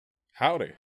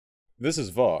Howdy. This is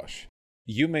Vosh.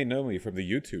 You may know me from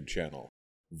the YouTube channel,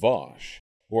 Vosh,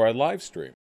 where I live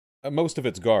stream. Most of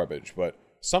it's garbage, but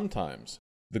sometimes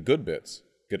the good bits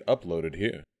get uploaded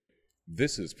here.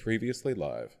 This is Previously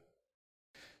Live.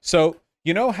 So,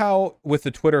 you know how with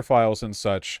the Twitter files and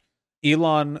such,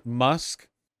 Elon Musk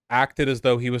acted as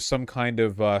though he was some kind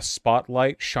of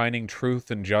spotlight shining truth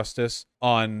and justice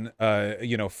on,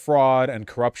 fraud and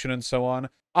corruption and so on?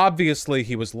 Obviously,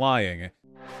 he was lying.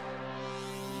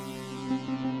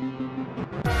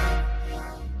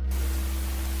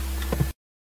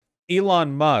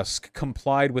 Elon Musk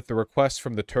complied with the request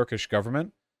from the Turkish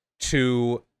government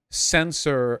to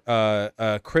censor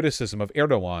criticism of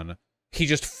Erdogan. He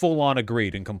just full-on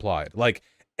agreed and complied. Like,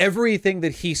 everything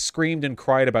that he screamed and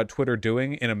cried about Twitter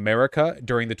doing in America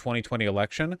during the 2020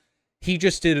 election, he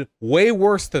just did way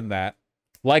worse than that,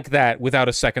 like that, without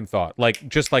a second thought. Like,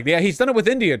 just like, yeah, he's done it with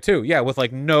India, too. Yeah, with,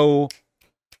 like, no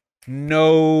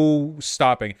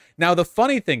stopping. Now, the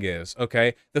funny thing is,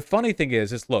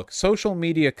 look, social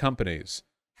media companies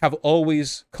have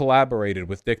always collaborated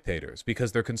with dictators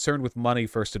because they're concerned with money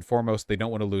first and foremost. They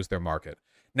don't want to lose their market.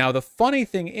 Now, the funny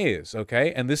thing is,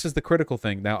 okay, and this is the critical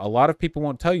thing. Now, a lot of people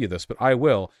won't tell you this, but I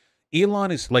will. Elon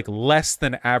is like less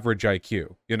than average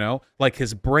IQ, you know? Like,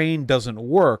 his brain doesn't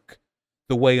work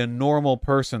the way a normal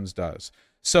person's does.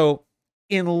 So,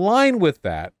 in line with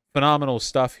that, phenomenal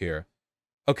stuff here.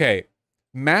 Okay,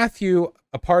 Matthew,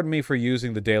 pardon me for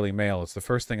using the Daily Mail. It's the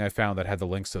first thing I found that had the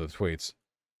links to the tweets.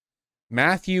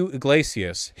 Matthew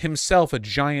Iglesias, himself a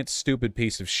giant stupid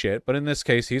piece of shit, but in this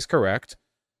case he's correct,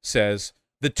 says,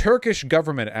 the Turkish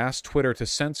government asked Twitter to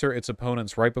censor its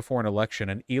opponents right before an election,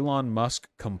 and Elon Musk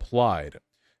complied.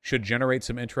 Should generate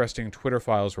some interesting Twitter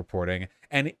files reporting.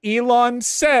 And Elon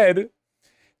said,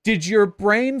 did your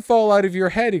brain fall out of your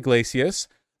head, Iglesias?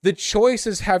 The choice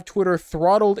is have Twitter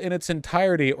throttled in its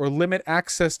entirety or limit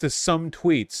access to some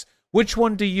tweets. Which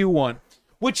one do you want?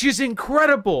 Which is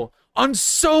incredible on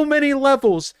so many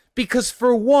levels, because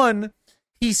for one,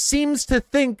 he seems to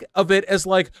think of it as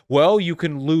like, well, you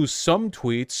can lose some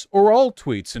tweets or all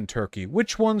tweets in Turkey.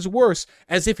 Which one's worse?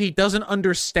 As if he doesn't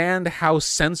understand how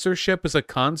censorship as a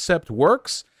concept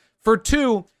works. For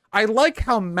two, I like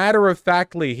how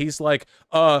matter-of-factly he's like,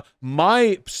 the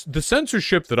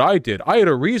censorship that I did, I had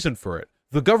a reason for it.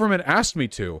 The government asked me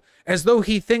to. As though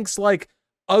he thinks like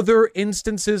other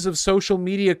instances of social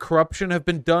media corruption have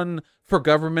been done for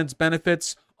government's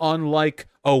benefits on like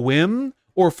a whim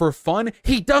or for fun.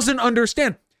 He doesn't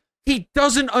understand. He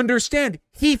doesn't understand.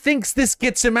 He thinks this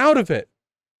gets him out of it.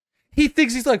 He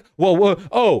thinks he's like, well,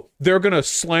 they're going to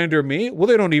slander me? Well,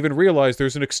 they don't even realize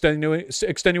there's an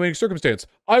extenuating circumstance.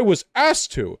 I was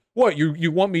asked to. What,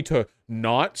 you want me to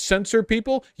not censor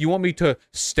people? You want me to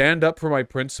stand up for my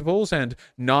principles and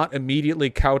not immediately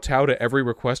kowtow to every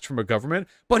request from a government?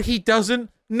 But he doesn't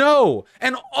know.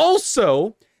 And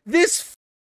also, this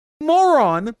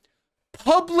moron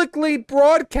publicly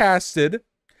broadcasted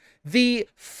the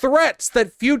threats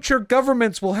that future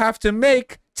governments will have to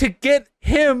make to get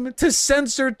him to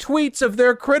censor tweets of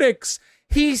their critics.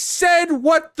 He said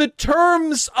what the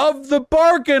terms of the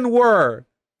bargain were.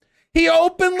 He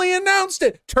openly announced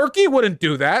it. Turkey wouldn't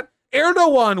do that.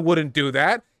 Erdogan wouldn't do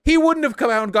that. He wouldn't have come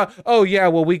out and gone, oh yeah,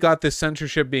 well, we got this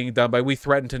censorship being done by, we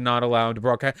threatened to not allow him to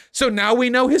broadcast. So now we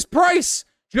know his price.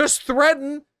 Just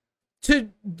threaten to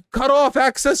cut off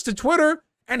access to Twitter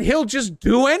and he'll just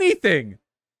do anything.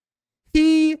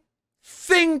 He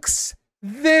thinks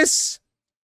this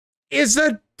is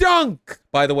a dunk.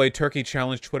 By the way, Turkey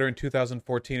challenged Twitter in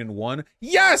 2014 and won.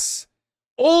 Yes!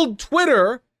 Old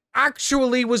Twitter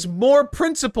actually was more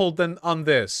principled than on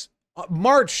this.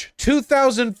 March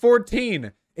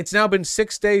 2014. It's now been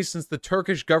 6 days since the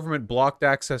Turkish government blocked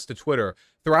access to Twitter.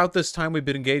 Throughout this time, we've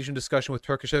been engaged in discussion with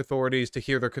Turkish authorities to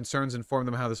hear their concerns, inform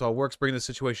them how this all works, bring the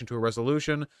situation to a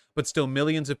resolution. But still,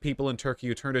 millions of people in Turkey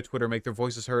who turn to Twitter, make their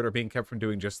voices heard, are being kept from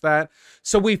doing just that.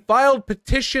 So we filed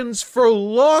petitions for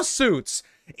lawsuits.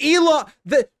 Elon,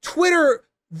 the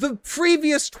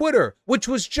previous Twitter, which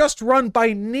was just run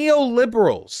by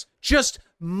neoliberals, just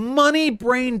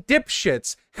money-brain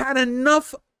dipshits, had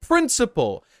enough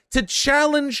principle to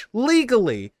challenge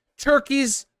legally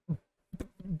Turkey's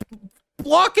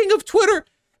blocking of Twitter,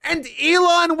 and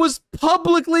Elon was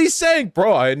publicly saying,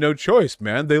 bro, I had no choice,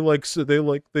 man. They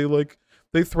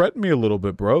threatened me a little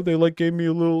bit, bro. They gave me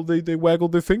a little, they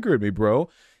waggled their finger at me, bro.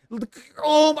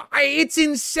 Oh, it's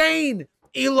insane.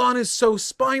 Elon is so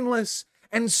spineless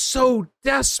and so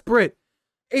desperate.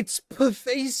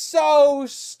 He's so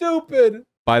stupid.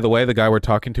 By the way, the guy we're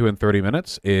talking to in 30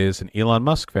 minutes is an Elon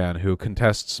Musk fan who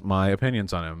contests my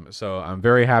opinions on him. So I'm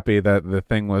very happy that the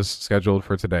thing was scheduled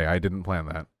for today. I didn't plan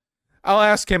that. I'll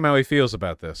ask him how he feels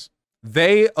about this.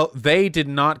 They did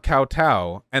not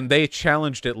kowtow, and they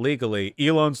challenged it legally.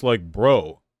 Elon's like,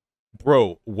 bro,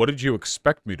 what did you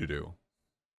expect me to do?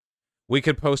 We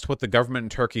could post what the government in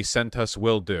Turkey sent us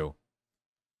will do.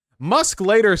 Musk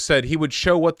later said he would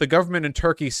show what the government in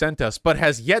Turkey sent us, but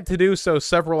has yet to do so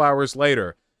several hours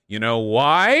later. You know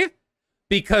why?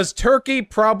 Because Turkey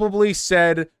probably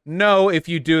said, no, if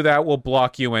you do that, we'll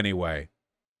block you anyway.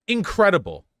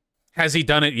 Incredible. Has he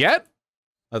done it yet?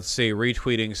 Let's see,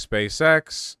 retweeting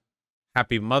SpaceX.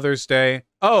 Happy Mother's Day.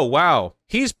 Oh, wow.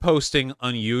 He's posting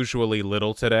unusually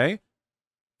little today.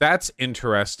 That's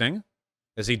interesting.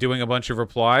 Is he doing a bunch of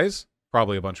replies?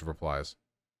 Probably a bunch of replies.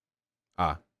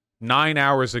 9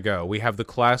 hours ago, we have the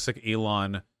classic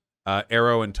Elon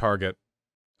arrow and target.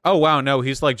 Oh, wow, no,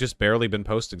 he's like just barely been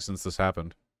posting since this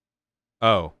happened.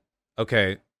 Oh,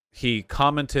 okay. He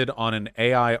commented on an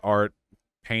AI art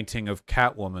painting of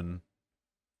Catwoman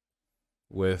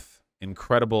with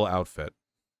incredible outfit.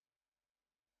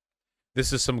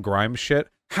 This is some grime shit.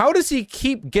 How does he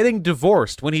keep getting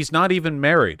divorced when he's not even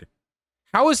married?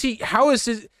 How is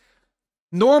his...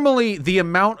 Normally, the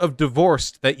amount of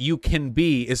divorced that you can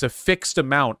be is a fixed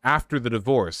amount after the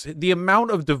divorce. The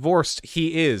amount of divorced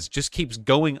he is just keeps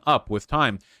going up with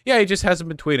time. Yeah, he just hasn't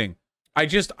been tweeting.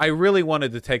 I really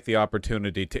wanted to take the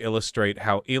opportunity to illustrate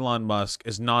how Elon Musk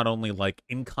is not only, like,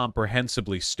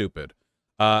 incomprehensibly stupid.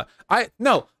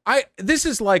 This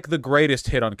is, like, the greatest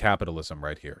hit on capitalism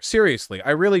right here. Seriously,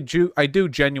 I do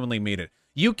genuinely mean it.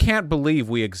 You can't believe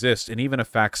we exist in even a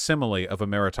facsimile of a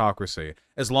meritocracy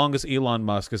as long as Elon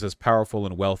Musk is as powerful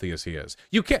and wealthy as he is.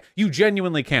 You can't. You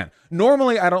genuinely can't.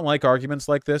 Normally, I don't like arguments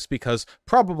like this because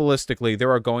probabilistically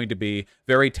there are going to be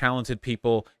very talented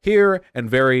people here and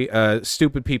very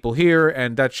stupid people here,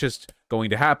 and that's just going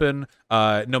to happen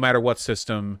no matter what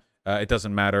system. It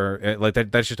doesn't matter.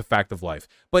 That's just a fact of life.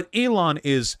 But Elon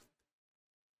is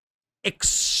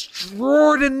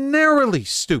extraordinarily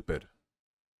stupid.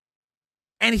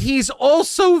 And he's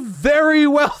also very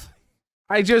wealthy.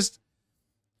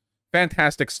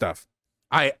 Fantastic stuff.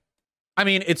 I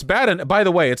mean, it's bad. And by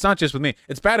the way, it's not just with me.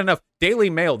 It's bad enough.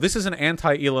 Daily Mail, this is an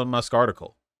anti-Elon Musk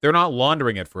article. They're not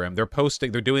laundering it for him. They're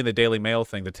doing the Daily Mail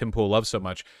thing that Tim Pool loves so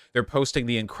much. They're posting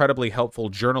the incredibly helpful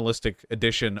journalistic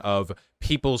edition of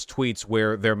people's tweets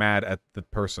where they're mad at the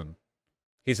person.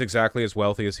 He's exactly as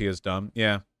wealthy as he is dumb.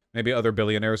 Yeah. Maybe other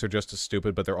billionaires are just as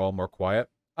stupid, but they're all more quiet.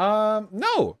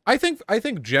 No. I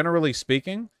think generally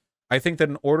speaking, I think that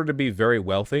in order to be very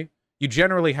wealthy, you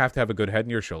generally have to have a good head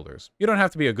in your shoulders. You don't have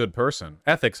to be a good person.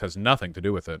 Ethics has nothing to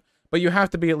do with it. But you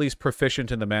have to be at least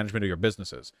proficient in the management of your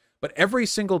businesses. But every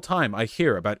single time I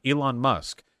hear about Elon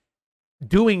Musk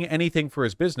doing anything for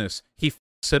his business, he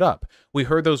f***s it up. We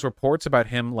heard those reports about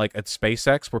him, like, at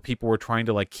SpaceX, where people were trying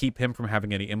to, like, keep him from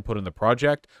having any input in the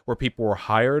project, where people were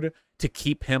hired to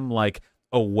keep him, like,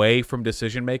 away from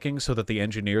decision making so that the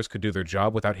engineers could do their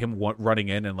job without him running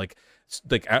in and like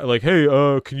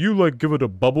hey, can you like give it a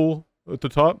bubble at the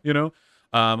top, you know?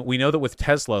 We know that with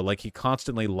Tesla, like, he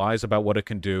constantly lies about what it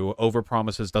can do,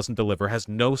 overpromises, doesn't deliver, has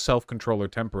no self-control or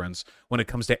temperance when it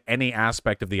comes to any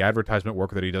aspect of the advertisement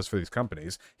work that he does for these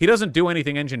companies. He doesn't do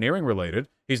anything engineering related.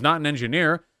 He's not an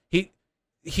engineer. He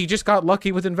just got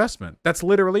lucky with investment. That's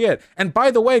literally it. And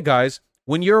by the way, guys,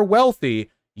 when you're wealthy,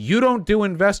 you don't do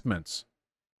investments.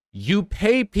 You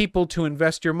pay people to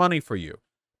invest your money for you.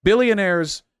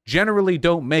 Billionaires generally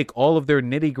don't make all of their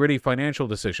nitty-gritty financial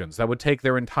decisions. That would take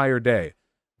their entire day.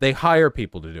 They hire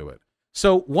people to do it.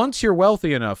 So once you're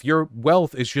wealthy enough, your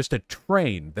wealth is just a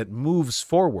train that moves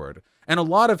forward. And a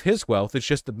lot of his wealth is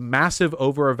just the massive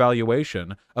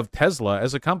overevaluation of Tesla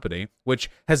as a company, which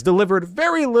has delivered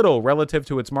very little relative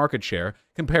to its market share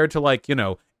compared to, like, you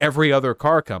know, every other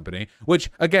car company, which,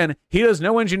 again, he does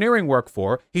no engineering work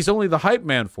for. He's only the hype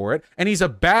man for it. And he's a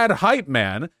bad hype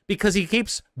man because he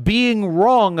keeps being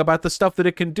wrong about the stuff that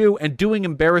it can do and doing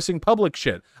embarrassing public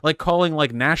shit, like calling,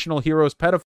 like, national heroes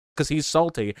pedophiles because he's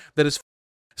salty that his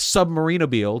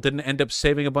submarinobile didn't end up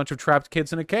saving a bunch of trapped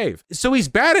kids in a cave. So he's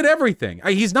bad at everything.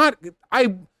 He's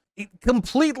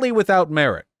completely without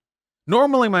merit.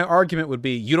 Normally my argument would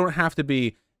be you don't have to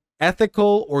be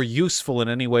ethical or useful in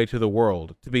any way to the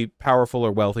world to be powerful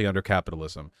or wealthy under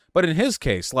capitalism. But in his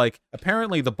case, like,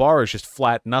 apparently the bar is just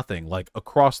flat nothing, like,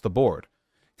 across the board.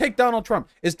 Take Donald Trump.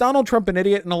 Is Donald Trump an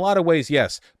idiot? In a lot of ways,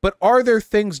 yes. But are there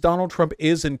things Donald Trump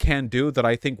is and can do that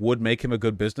I think would make him a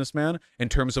good businessman in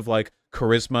terms of, like,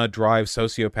 charisma, drive,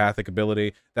 sociopathic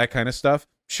ability, that kind of stuff?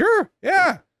 Sure,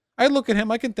 yeah. I look at him,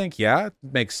 I can think, yeah, it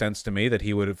makes sense to me that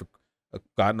he would have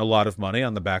gotten a lot of money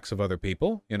on the backs of other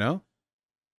people, you know?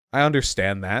 I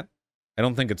understand that. I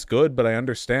don't think it's good, but I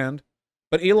understand.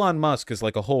 But Elon Musk is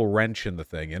like a whole wrench in the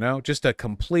thing, you know? Just a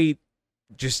complete,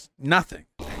 just nothing.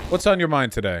 What's on your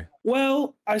mind today?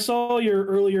 Well, I saw your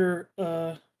earlier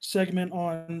segment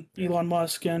on Elon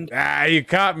Musk, and You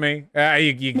caught me.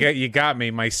 You got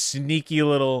me. My sneaky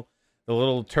little the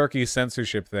little turkey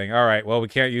censorship thing. All right. Well, we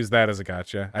can't use that as a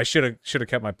gotcha. I should have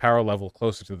kept my power level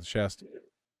closer to the chest.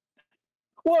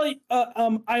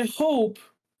 I hope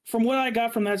from what I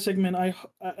got from that segment,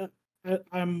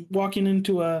 I'm walking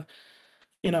into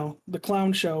the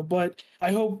clown show, but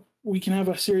I hope we can have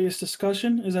a serious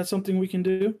discussion. Is that something we can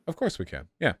do? Of course we can.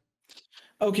 Yeah.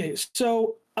 Okay,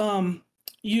 so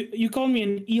you called me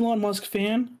an Elon Musk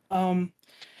fan.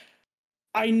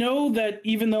 I know that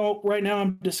even though right now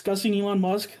I'm discussing Elon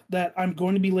Musk, that I'm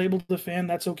going to be labeled a fan.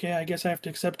 That's okay. I guess I have to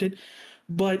accept it.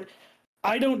 But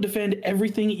I don't defend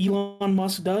everything Elon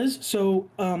Musk does. So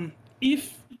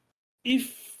if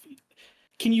if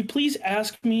can you please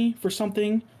ask me for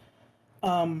something?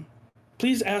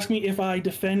 Please ask me if I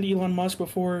defend Elon Musk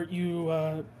before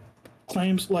you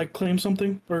claim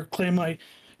something or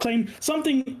claim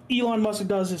something Elon Musk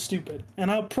does is stupid,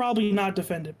 and I'll probably not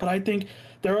defend it. But I think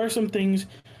there are some things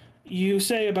you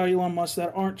say about Elon Musk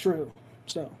that aren't true.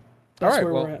 So All that's right.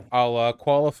 where Well, we're at. I'll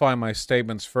qualify my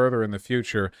statements further in the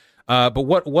future. But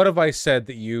what have I said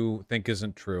that you think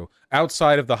isn't true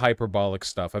outside of the hyperbolic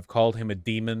stuff? I've called him a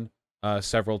demon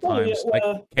several Oh yeah, times. I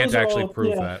can't those are actually all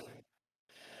prove that.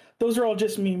 those are all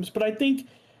just memes. But I think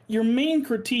your main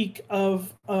critique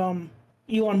of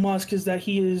Elon Musk is that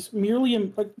he is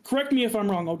merely correct me if I'm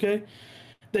wrong, okay?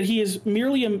 That he is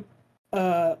merely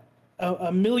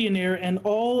a millionaire, and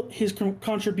all his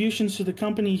contributions to the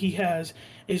company he has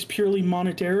is purely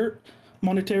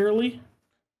monetarily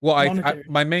Well, monetary.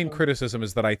 my main So, criticism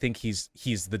is that I think he's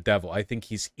the devil. I think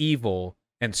he's evil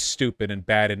and stupid and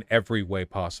bad in every way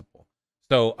possible.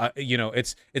 So,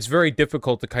 it's very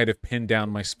difficult to kind of pin down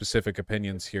my specific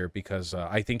opinions here because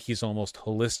I think he's almost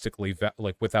holistically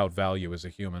like without value as a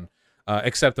human,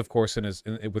 except of course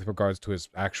with regards to his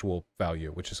actual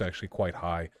value, which is actually quite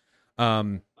high.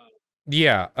 Um,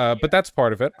 yeah, but that's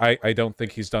part of it. I don't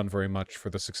think he's done very much for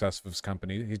the success of his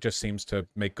company. He just seems to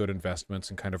make good investments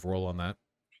and kind of roll on that.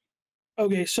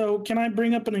 okay, so can I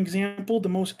bring up an example, the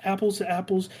most apples to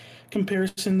apples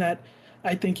comparison that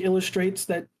I think illustrates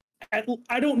that?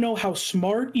 I don't know how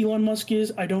smart Elon Musk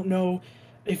is. I don't know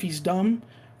if he's dumb,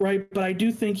 right? But I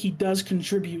do think he does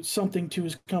contribute something to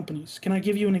his companies. Can I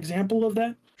give you an example of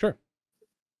that? Sure.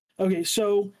 Okay,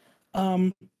 so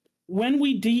um, when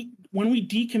we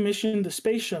decommissioned the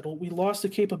space shuttle, we lost the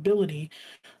capability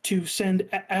to send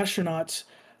astronauts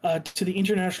to the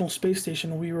International Space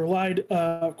Station. We relied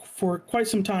for quite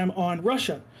some time on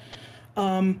Russia.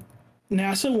 Um,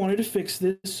 NASA wanted to fix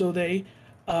this, so they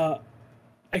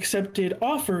accepted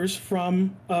offers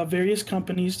from various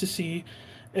companies to see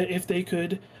if they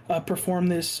could perform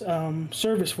this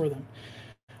service for them.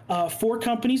 Four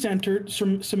companies entered,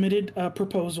 submitted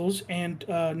proposals, and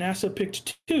NASA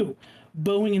picked two,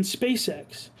 Boeing and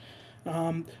SpaceX.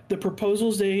 The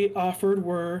proposals they offered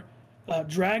were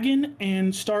Dragon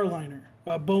and Starliner.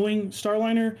 Boeing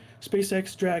Starliner,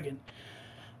 SpaceX Dragon.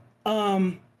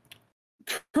 Um,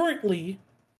 Currently,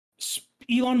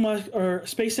 Elon Musk or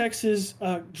SpaceX's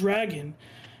Dragon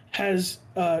has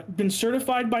been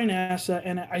certified by NASA,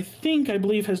 and I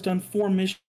believe has done 4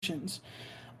 missions.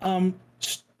 Um,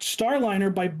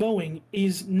 Starliner by Boeing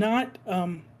is not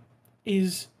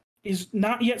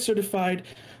yet certified.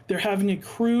 They're having a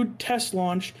crewed test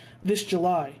launch this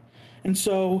July, and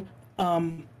so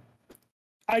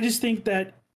I just think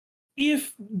that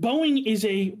if Boeing is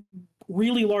a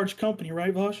really large company,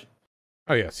 right, Vosh?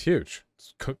 Oh yeah, it's huge.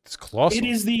 It's It colossal.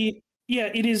 is the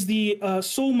it is the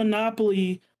sole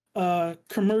monopoly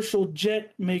commercial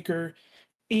jet maker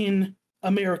in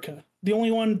America. The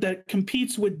only one that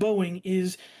competes with Boeing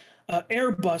is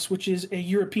Airbus, which is a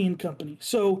European company.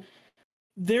 So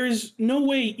there's no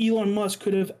way Elon Musk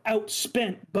could have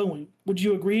outspent Boeing. Would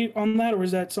you agree on that, or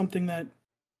is that something that?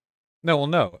 No, well,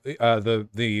 no.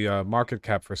 The market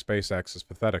cap for SpaceX is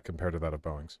pathetic compared to that of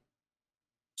Boeing's.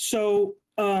 So,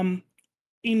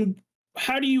 in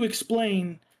how do you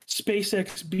explain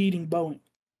SpaceX beating Boeing?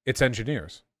 It's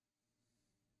engineers.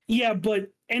 Yeah, but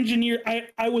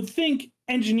I would think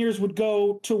engineers would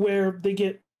go to where they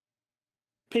get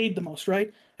paid the most,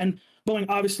 right? And Boeing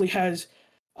obviously has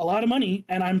a lot of money,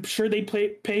 and I'm sure they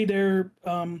pay their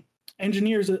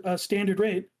engineers a standard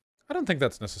rate. I don't think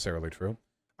that's necessarily true.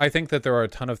 I think that there are a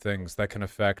ton of things that can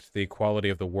affect the quality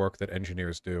of the work that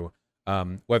engineers do.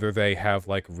 Whether they have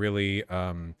like really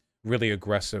really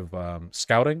aggressive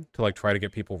scouting to like try to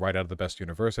get people right out of the best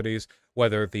universities,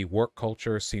 whether the work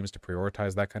culture seems to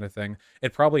prioritize that kind of thing.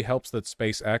 It probably helps that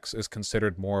SpaceX is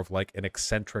considered more of like an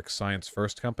eccentric science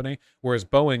first company, whereas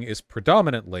Boeing is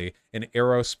predominantly an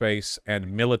aerospace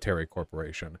and military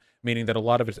corporation, meaning that a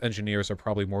lot of its engineers are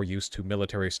probably more used to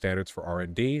military standards for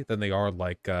R&D than they are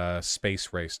like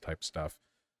space race type stuff.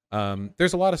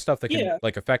 There's a lot of stuff that can Yeah,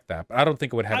 like affect that, but I don't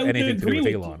think it would have I would anything to do agree with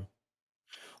with you. Elon.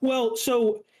 Well,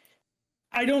 so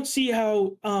I don't see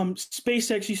how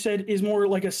SpaceX, you said, is more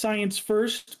like a science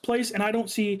first place, and I don't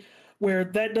see where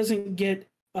that doesn't get.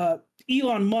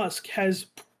 Elon Musk has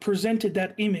presented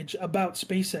that image about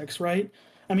SpaceX, right?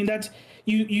 I mean, that's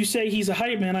you. You say he's a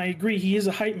hype man. I agree, he is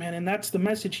a hype man, and that's the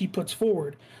message he puts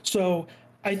forward. So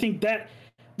I think that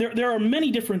there are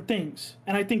many different things,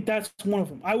 and I think that's one of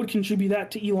them. I would contribute that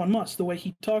to Elon Musk, the way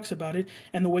he talks about it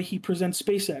and the way he presents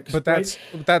SpaceX. But Right?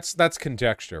 that's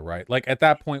conjecture, right? Like at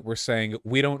that point, we're saying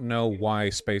we don't know why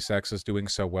SpaceX is doing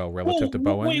so well relative Well, to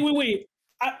Boeing. wait.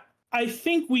 I I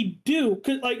think we do,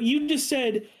 because like you just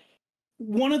said,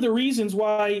 one of the reasons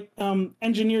why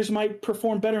engineers might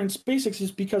perform better in SpaceX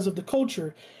is because of the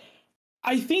culture.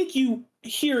 I think you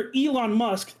hear Elon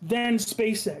Musk, then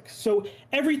SpaceX. So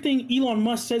everything Elon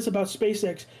Musk says about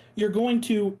SpaceX, you're going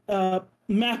to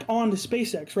map on to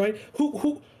SpaceX, right?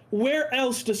 Where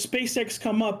else does SpaceX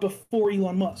come up before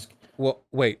Elon Musk? Well,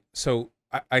 wait. So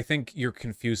I think you're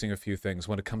confusing a few things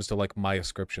when it comes to like my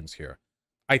ascriptions here.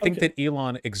 I think Okay. that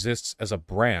Elon exists as a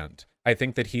brand. I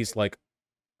think that he's like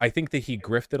I think that he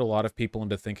grifted a lot of people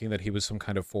into thinking that he was some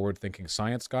kind of forward-thinking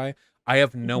science guy. I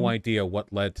have no Mhm. idea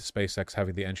what led to SpaceX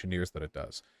having the engineers that it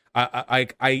does.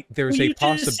 There's Well, a you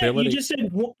possibility. just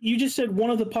said you just said one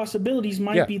of the possibilities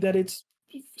might Yeah, be that it's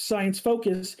science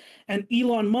focused, and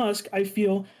Elon Musk, I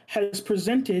feel, has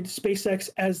presented SpaceX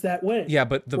as that way, yeah,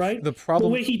 but right? the The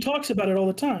problem way he talks about it all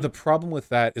the the time. problem with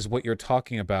that is what you're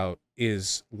talking about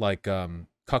is like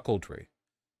cuckoldry.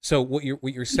 So what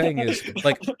you're saying is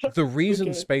like the reason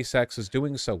Okay. SpaceX is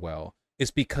doing so well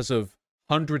is because of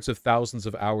hundreds of thousands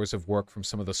of hours of work from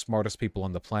some of the smartest people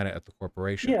on the planet at the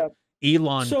corporation. Yeah.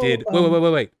 Elon So did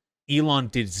wait. Elon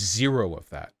did zero of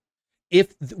that.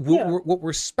 If yeah. what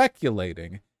we're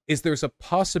speculating is there's a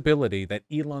possibility that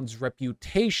Elon's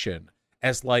reputation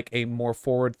as like a more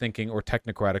forward-thinking or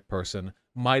technocratic person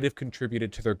might have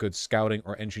contributed to their good scouting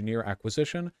or engineer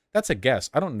acquisition. That's a guess.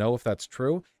 I don't know if that's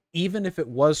true. Even if it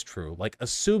was true, like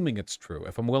assuming it's true,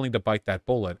 if I'm willing to bite that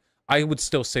bullet, I would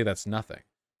still say that's nothing.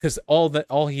 Because all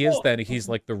he is Well, then he's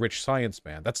like the rich science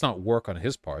man. That's not work on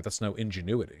his part. That's no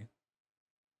ingenuity.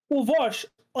 well, Vosh,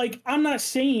 like I'm not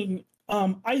saying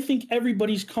I think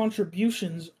everybody's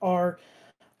contributions are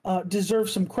deserve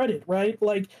some credit, right?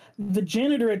 Like the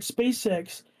janitor at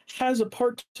SpaceX has a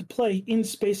part to play in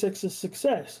SpaceX's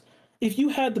success. If you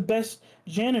had the best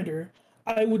janitor,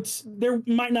 there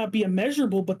might not be a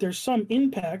measurable, but there's some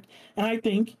impact, and I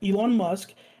think Elon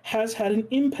Musk has had an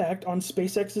impact on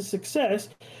SpaceX's success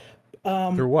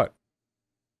Through um, what?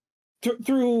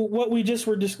 through what we just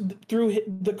were through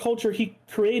the culture he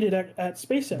created at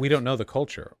We don't SpaceX. know the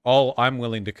culture. All I'm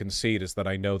willing to concede is that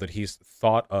I know that he's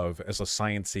thought of as a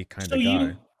sciency kind So of guy.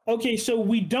 you okay? So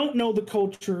we don't know the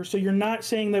culture. So you're not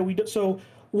saying that we do. So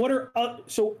what are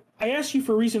so I asked you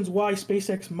for reasons why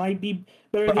SpaceX might be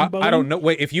better But than I don't Boeing. know.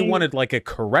 Wait, if you And wanted like a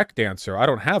correct answer, I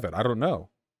don't have it. I don't know.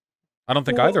 I don't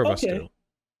think well, either of us do. okay.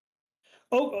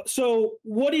 Oh, so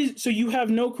what is so you have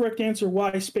no correct answer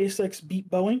why SpaceX beat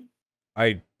Boeing?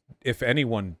 I if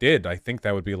anyone did, I think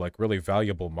that would be like really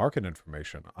valuable market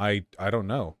information. I don't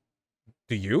know.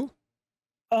 Do you?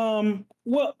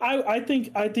 Well, I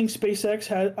think SpaceX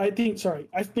has.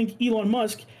 I think Elon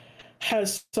Musk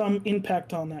has some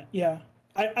impact on that. Yeah.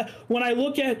 When I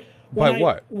look at By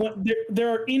what? when there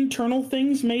are internal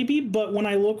things maybe, but when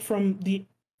I look from the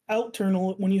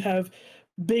external, when you have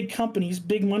big companies,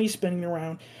 big money spending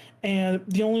around, and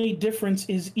the only difference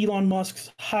is Elon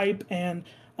Musk's hype and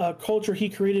culture he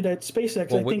created at SpaceX.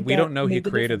 Well, I think we don't that know he made the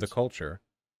created the difference. culture.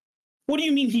 What do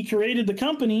you mean he created the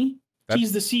company? That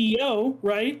He's the CEO,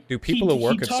 right? do He people who he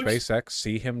work at talks SpaceX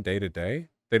see him day to day?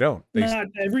 They don't. not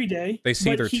every day, They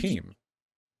see but their he team.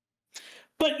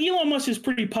 but Elon Musk is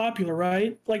pretty popular,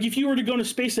 right? Like if you were to go to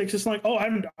SpaceX, it's like, oh,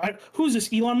 who's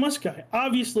this Elon Musk guy?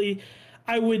 Obviously,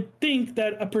 I would think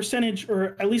that a percentage,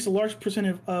 or at least a large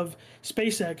percentage of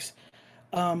SpaceX,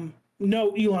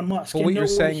 know Elon Musk But and what know you're what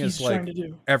saying is he's trying like to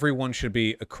do. everyone should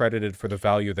be accredited for the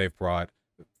value they've brought.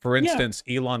 For Yeah. instance,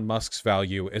 Elon Musk's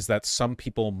value is that some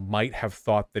people might have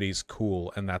thought that he's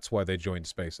cool and that's why they joined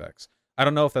SpaceX. I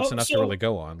don't know if that's Oh, enough to really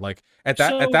go on. Like at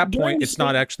so that point during it's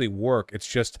not space, actually work. It's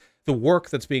just the work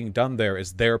that's being done there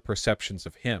is their perceptions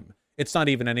of him. it's not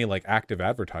even any like active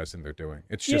advertising they're doing.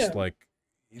 It's just Yeah. like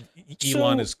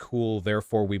Elon So is cool,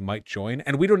 therefore we might join,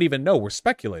 and we don't even know. We're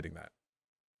speculating that.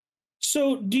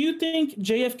 so do you think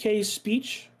JFK's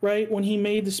speech, right, when he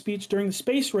made the speech during the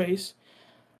space race,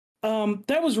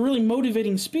 that was a really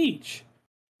motivating speech?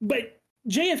 But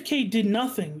JFK did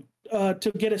nothing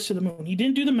to get us to the moon. He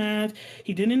didn't do the math.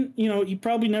 He didn't, he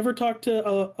probably never talked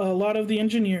to a lot of the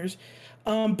engineers.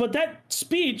 But that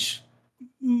speech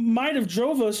might have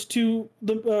drove us to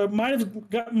the might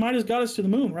have got us to the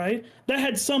moon, right? That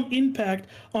had some impact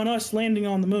on us landing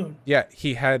on the moon. Yeah,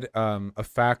 he had a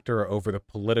factor over the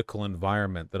political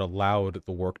environment that allowed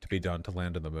the work to be done to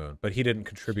land on the moon, but he didn't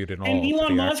contribute at And all to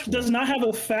Elon the Musk actual. does not have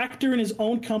a factor in his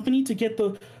own company to get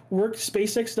the work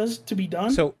SpaceX does to be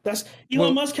done. So, That's Elon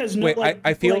well, Musk has no wait,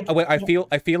 I feel like wait,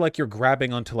 I feel like you're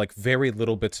grabbing onto like very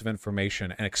little bits of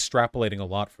information and extrapolating a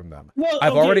lot from them. well,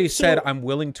 I've okay, already said so I'm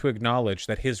willing to acknowledge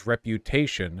that his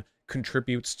reputation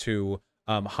contributes to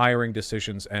hiring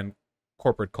decisions and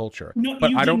corporate culture, no,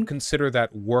 but you I don't didn't. consider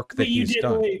that work that But you he's did.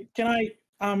 done. Wait, can I?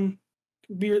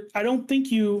 I don't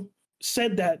think you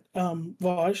said that,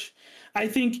 Vosh. I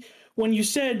think when you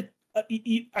said,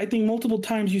 I think multiple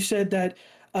times you said that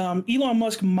Elon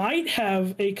Musk might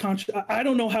have a I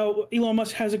don't know how Elon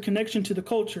Musk has a connection to the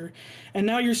culture, and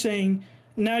now you're saying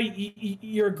now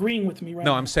you're agreeing with me right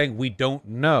No, I'm now. saying we don't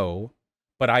know,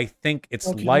 but I think it's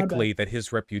Okay, my bad. likely that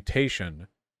his reputation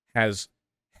has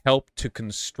helped to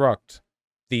construct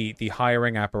the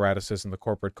hiring apparatuses and the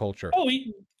corporate culture. Oh,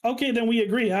 okay, then we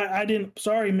agree. I didn't.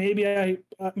 Sorry, maybe I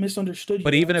misunderstood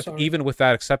But you. I'm even if sorry. even with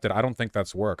that accepted, I don't think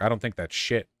that's work. I don't think that's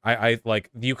shit. I like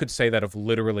you could say that of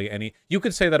literally any. You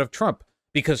could say that of Trump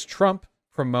because Trump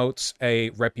promotes a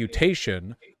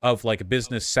reputation of like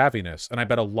business savviness, and I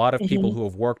bet a lot of people Hmm. who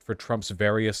have worked for Trump's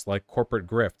various like corporate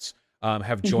grifts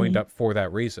have joined Hmm. up for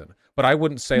that reason. But I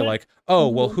wouldn't say But like, oh,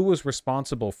 well, mhm. who was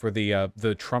responsible for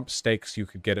the Trump steaks you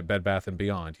could get at Bed Bath and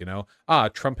Beyond?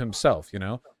 Trump himself.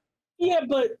 Yeah,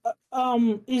 but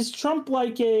is Trump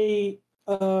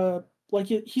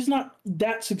he's not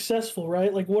that successful,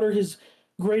 right? Like, what are his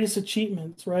greatest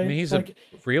achievements, I mean, right? he's a Like,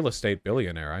 real estate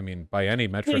billionaire. I mean, by any yeah,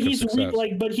 metric of success.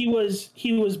 but he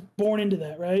was born into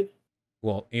that, right?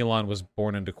 Well, Elon was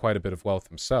born into quite a bit of wealth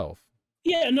himself.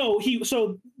 Yeah, no,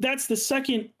 so that's the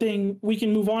second thing. We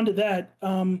can move on to that.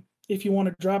 If you want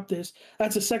to drop this,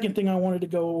 that's the second thing I wanted to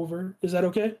go over. Is that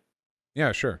okay?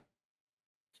 Yeah, sure.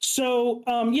 So,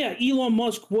 yeah, Elon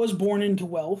Musk was born into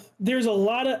wealth. There's a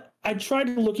lot of, I tried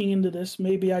looking into this.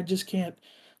 Maybe I just can't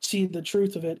see the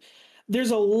truth of it.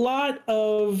 There's a lot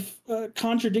of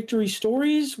contradictory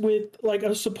stories with, like,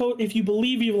 suppose if you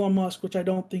believe Elon Musk, which I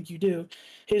don't think you do,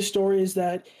 his story is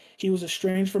that he was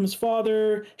estranged from his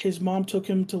father. His mom took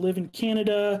him to live in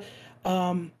Canada.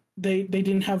 They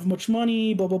didn't have much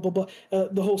money. Blah blah blah blah.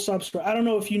 The whole sob story. I don't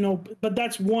know if you know, but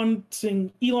that's one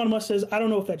thing Elon Musk says. I don't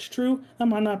know if that's true. That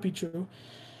might not be true.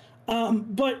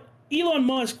 But Elon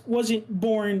Musk wasn't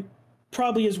born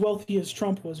probably as wealthy as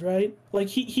Trump was, right? Like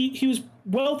he was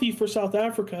wealthy for South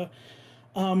Africa.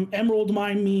 Emerald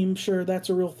mine meme, sure, that's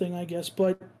a real thing, I guess,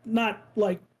 but not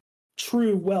like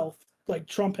true wealth like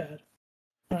Trump had,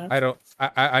 right? I don't.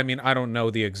 I mean, I don't know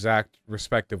the exact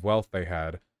respective wealth they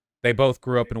had. They both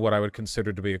grew up in what I would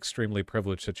consider to be extremely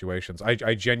privileged situations. I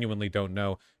genuinely don't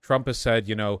know. Trump has said,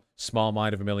 small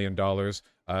mine of $1 million.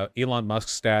 Elon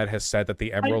Musk's dad has said that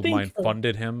the I Emerald think Mine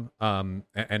funded him,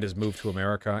 and his move to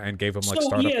America and gave him like so.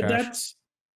 startup cash.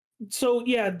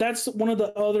 That's one of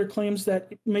the other claims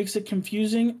that makes it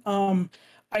confusing.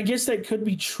 I guess that could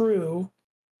be true.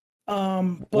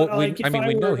 But Well, like I if mean, I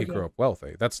we know were he grew up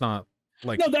wealthy. That's not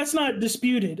like no, that's not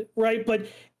disputed, right? But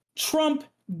Trump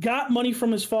got money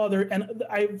from his father, and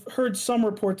I've heard some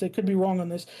reports, I could be wrong on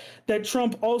this, that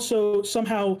Trump also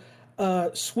somehow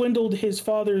swindled his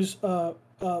father's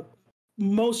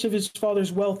most of his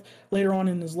father's wealth later on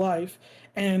in his life,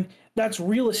 and that's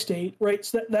real estate, right?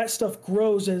 So that stuff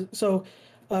grows.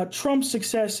 Trump's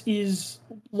success is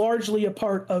largely a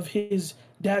part of his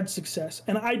dad's success,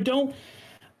 and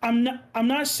I'm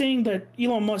not saying that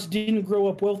Elon Musk didn't grow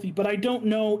up wealthy, but I don't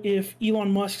know if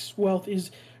Elon Musk's wealth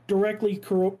is directly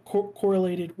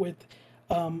correlated with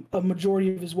a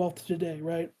majority of his wealth today,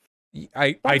 right?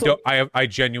 I That's all. don't I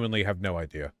genuinely have no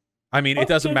idea. I mean, it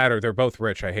doesn't Okay. matter. They're both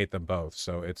rich. I hate them both.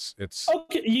 So it's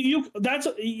Okay. You that's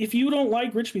if you don't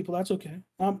like rich people, that's okay.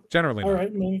 generally All not.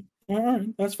 right, maybe. All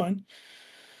right, that's fine.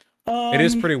 It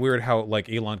is Um. pretty weird how like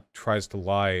Elon tries to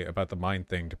lie about the mind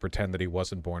thing to pretend that he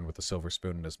wasn't born with a silver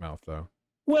spoon in his mouth, though.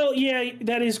 Well, yeah,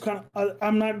 that is kind of.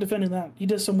 I'm not defending that. He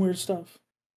does some weird stuff.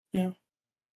 Yeah.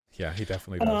 Yeah, he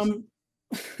definitely does. Um.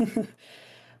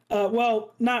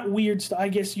 Well, not weird stuff. I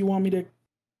guess you want me to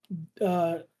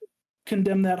uh,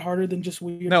 condemn that harder than just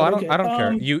weird. No, But I don't. okay. I don't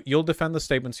care. You'll defend the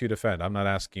statements you defend. I'm not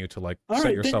asking you to like All set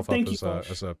right. yourself up Thank you, Vosh.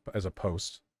 as a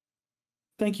post.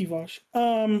 Thank you, Vosh.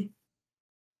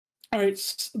 All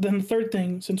right. Then the third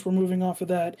thing, since we're moving off of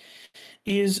that,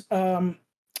 is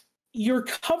your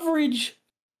coverage.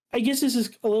 I guess this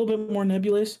is a little bit more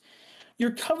nebulous.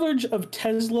 Your coverage of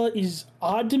Tesla is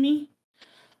odd to me.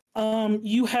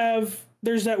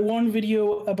 There's that one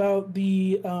video about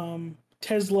the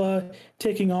Tesla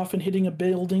taking off and hitting a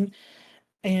building,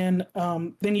 and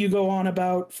then you go on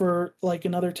about for like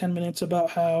another 10 minutes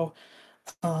about how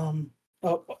um,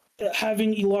 uh,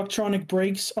 having electronic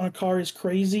brakes on a car is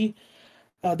crazy.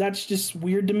 That's just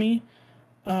weird to me.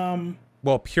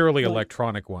 Well, purely Like,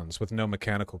 electronic ones with no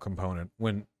mechanical component,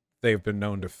 when they've been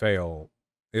known to fail,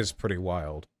 is pretty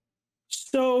wild.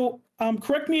 so,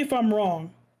 correct me if I'm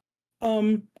wrong.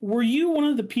 Were you one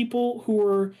of the people who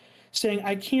were saying,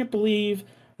 "I can't believe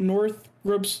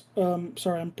Northrop's"?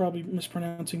 Sorry, I'm probably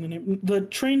mispronouncing the name. The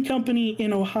train company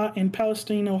in Ohio, in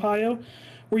Palestine, Ohio.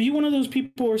 Were you one of those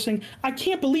people who were saying, "I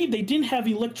can't believe they didn't have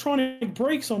electronic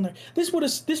brakes on there. This would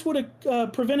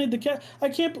have prevented the cat." I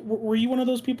can't. Were you one of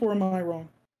those people, or am I wrong?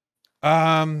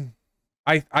 Um,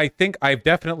 I think I've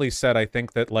definitely said I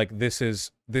think that like this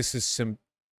is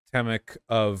symptomatic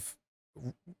of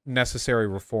necessary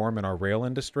reform in our rail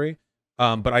industry.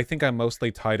 But I think I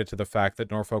mostly tied it to the fact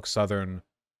that Norfolk Southern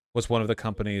was one of the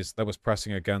companies that was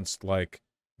pressing against like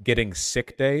getting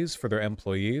sick days for their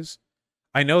employees.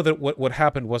 I know that what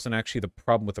happened wasn't actually the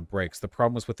problem with the brakes. The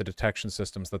problem was with the detection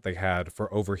systems that they had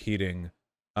for overheating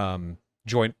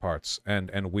joint parts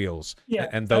and wheels. Yeah,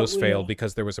 And those failed yeah.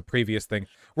 because there was a previous thing.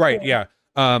 Right, Yeah.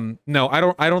 yeah. No,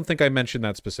 I don't think I mentioned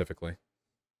that specifically.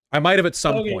 I might have at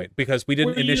some Okay. point because we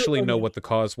didn't Were you initially know okay? what the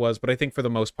cause was, but I think for the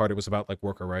most part it was about like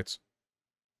worker rights.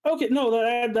 Okay, no,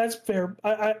 that's fair.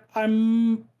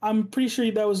 I'm pretty sure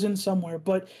that was in somewhere,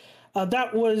 but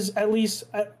that was at least.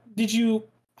 Did you?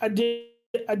 I did.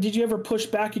 Did you ever push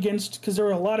back against? Because there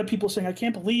were a lot of people saying, "I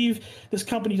can't believe this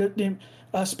company didn't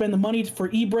spend the money for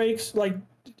e-brakes." I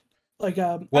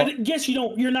Well, guess you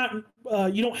don't. You're not.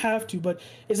 You don't have to. But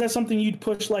is that something you'd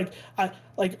push? Like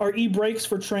are e-brakes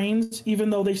for trains? Even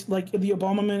though they like the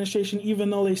Obama administration, even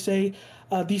though they say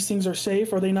these things are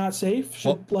safe, are they not safe?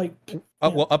 well, Should like yeah.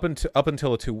 well, up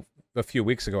until a few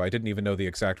weeks ago, I didn't even know the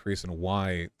exact reason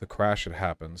why the crash had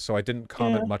happened. So I didn't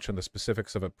comment Yeah. much on the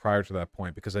specifics of it prior to that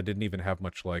point because I didn't even have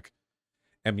much like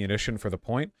ammunition for the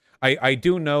point. I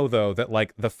do know though that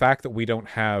like the fact that we don't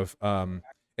have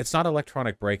it's not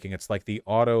electronic braking, it's like the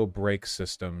auto brake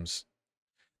systems.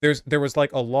 There was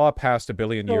like a law passed a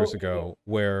billion years So ago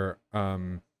where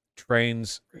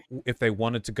trains, if they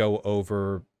wanted to go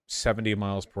over 70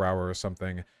 miles per hour or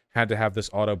something, had to have this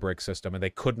auto brake system, and they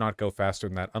could not go faster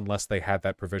than that unless they had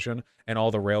that provision. And all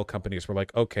the rail companies were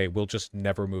like, okay, we'll just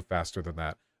never move faster than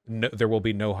that. No, there will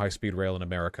be no high-speed rail in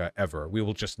America ever. We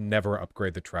will just never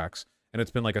upgrade the tracks. And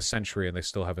it's been like a century and they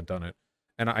still haven't done it.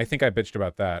 And I think I bitched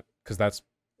about that because that's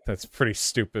pretty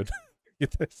stupid.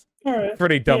 It's all right.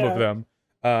 pretty dumb of Yeah. them.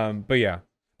 But yeah.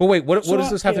 But wait, what So does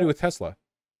this have to yeah. do with Tesla?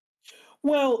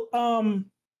 Well,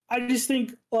 I just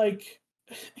think like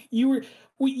you were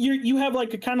you have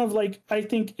like a kind of like I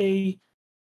think a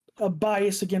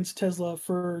bias against Tesla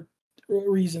for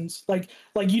reasons like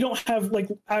you don't have like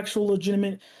actual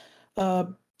legitimate uh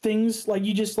things like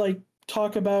you just like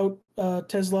talk about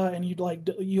Tesla and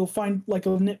you'll find like a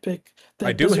nitpick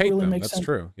I that do doesn't hate really them. make That's sense.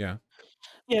 true. Yeah.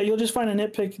 Yeah, you'll just find a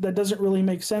nitpick that doesn't really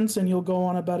make sense and you'll go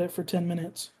on about it for 10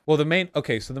 minutes. Well,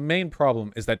 so the main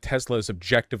problem is that Tesla is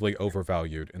objectively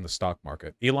overvalued in the stock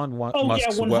market. Oh yeah,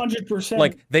 Musk's 100%.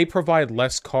 like they provide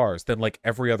less cars than like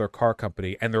every other car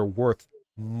company, and they're worth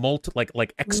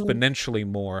like Mm, exponentially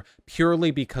more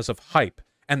purely because of hype.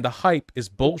 And the hype is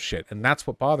yeah, bullshit, and that's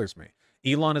what bothers me.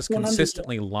 Elon has 100. Yeah.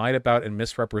 consistently lied about and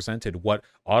misrepresented what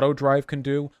auto drive can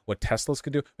do, what Teslas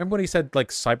can do. Remember when he said like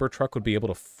Cybertruck would be able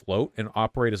to float and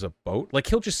operate as a boat? Like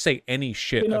he'll just say any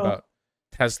shit You know, about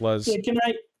Teslas. yeah, can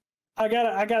I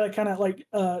gotta kind of like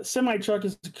semi truck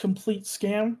is a complete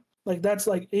scam. Like that's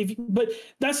like but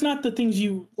that's not the things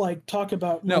you like talk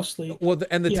about No, mostly. well,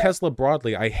 and the Yeah. Tesla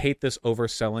broadly, I hate this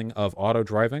overselling of auto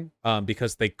driving,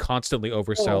 because they constantly Oh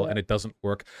oversell yeah. and it doesn't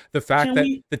work. The fact Can that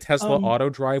we the Tesla um auto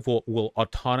drive will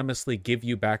autonomously give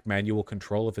you back manual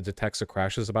control if it detects a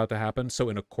crash is about to happen. So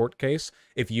in a court case,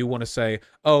 if you want to say,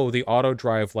 "Oh, the auto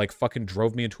drive like fucking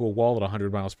drove me into a wall at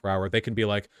 100 miles per hour," they can be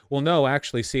like, "Well, no,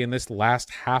 actually, see, in this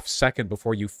last half second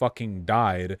before you fucking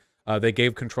died." they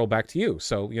gave control back to you.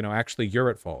 So, actually you're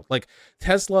at fault. Like,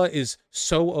 Tesla is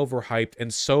so overhyped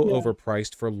and so Yeah.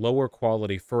 overpriced for lower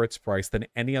quality for its price than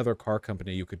any other car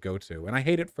company you could go to. And I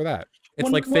hate it for that. It's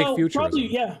like fake Well, probably,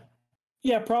 futurism. yeah.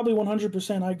 Yeah, probably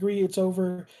 100%. I agree it's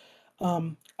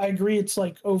I agree it's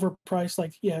like overpriced.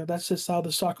 Like, yeah, that's just how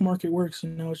the stock market works.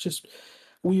 It's just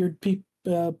weird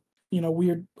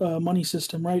weird money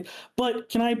system, right? But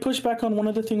can I push back on one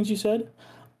of the things you said?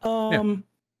 Yeah.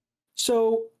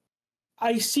 So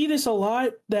I see this a lot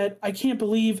that I can't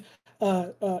believe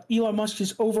Elon Musk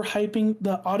is overhyping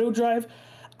the auto drive.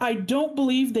 I don't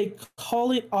believe they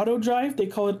call it auto drive; they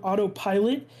call it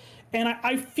autopilot, and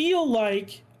I feel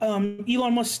like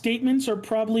Elon Musk's statements are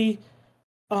probably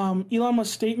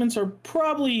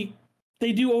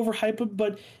they do overhype it.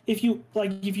 But if you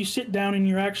sit down and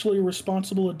you're actually a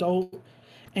responsible adult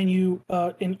and you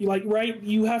have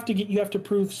to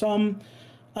prove some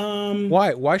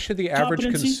Why should the average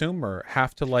competency. consumer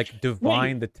have to like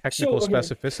divine the technical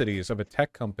specificities of a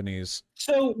tech company's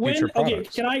future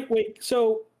products? Can I wait?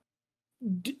 So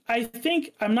I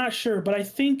think I'm not sure, but I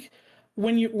think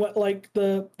when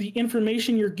the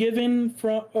information you're given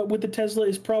from with the Tesla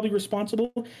is probably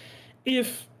responsible.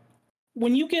 If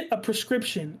when you get a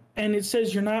prescription and it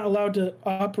says you're not allowed to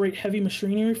operate heavy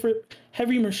machinery for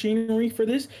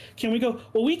this, can we go,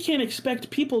 well, we can't expect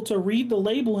people to read the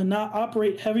label and not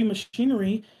operate heavy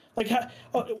machinery? Like,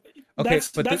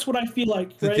 that's what I feel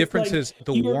like. The right? difference like, is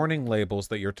the warning labels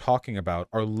that you're talking about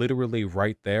are literally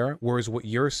right there, whereas what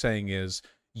you're saying is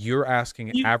you're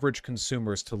asking average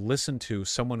consumers to listen to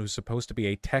someone who's supposed to be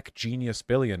a tech genius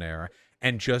billionaire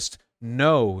and just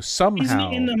know somehow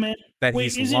that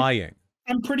he's lying.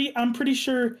 I'm pretty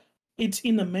sure it's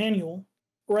in the manual,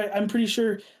 right? I'm pretty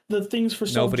sure the things for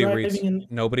self-driving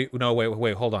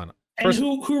wait, hold on. And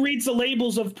who reads the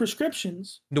labels of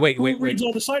prescriptions? Wait. Who reads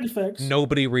all the side effects?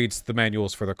 Nobody reads the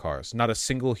manuals for the cars. Not a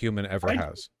single human ever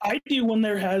has. I do when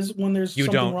there's you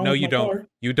something don't. wrong No, with you my don't. car.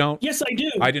 You don't. Yes, I do.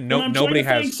 I didn't know. When I'm nobody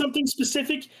trying to has find something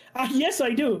specific. Yes,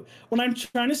 I do. When I'm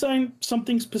trying to find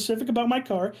something specific about my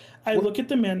car, I look at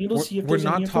the manual to see if there's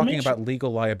any information. We're not talking about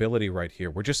legal liability right here.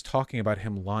 We're just talking about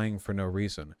him lying for no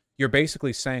reason. You're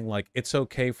basically saying, like, it's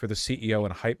okay for the CEO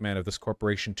and hype man of this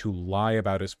corporation to lie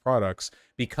about his products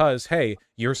because, hey,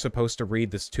 you're supposed to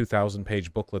read this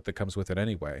 2,000-page booklet that comes with it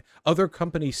anyway. Other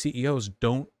company CEOs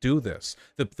don't do this.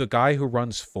 The guy who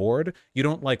runs Ford, you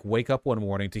don't, like, wake up one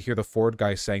morning to hear the Ford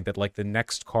guy saying that, like, the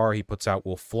next car he puts out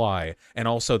will fly, and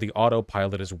also the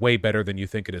autopilot is way better than you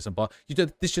think it is. And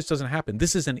this just doesn't happen.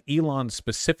 This is an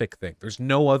Elon-specific thing. There's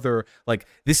no other, like,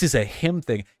 this is a him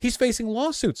thing. He's facing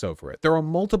lawsuits over it. There are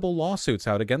multiple lawsuits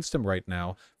out against him right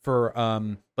now for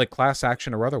like class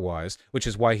action or otherwise, which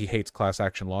is why he hates class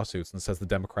action lawsuits and says the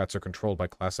Democrats are controlled by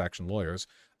class action lawyers.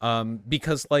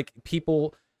 Because like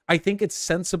people, I think it's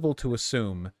sensible to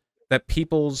assume that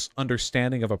people's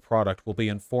understanding of a product will be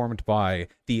informed by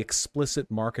the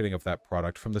explicit marketing of that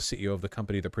product from the CEO of the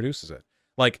company that produces it.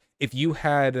 Like if you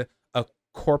had a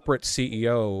corporate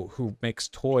CEO who makes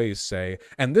toys say,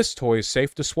 and this toy is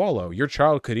safe to swallow, your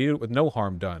child could eat it with no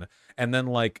harm done, and then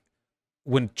like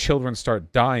when children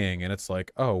start dying and it's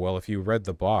like, oh well, if you read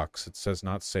the box it says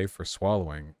not safe for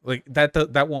swallowing, like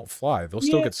that won't fly. They'll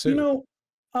still get sued.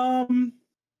 I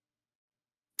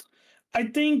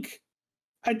think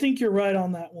you're right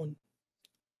on that one.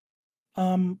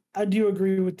 I do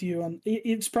agree with you on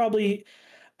it's probably,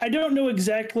 I don't know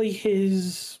exactly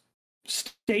his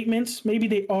statements, maybe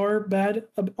they are bad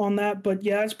on that, but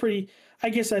yeah, it's pretty, I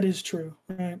guess that is true,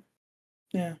 right?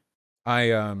 Yeah.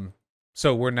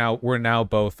 So we're now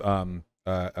both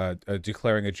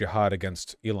declaring a jihad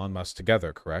against Elon Musk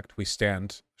together, correct? We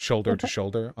stand shoulder to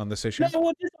shoulder on this issue. No,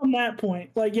 well, just on that point,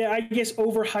 like, yeah, I guess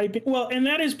overhyping. Well, and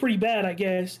that is pretty bad, I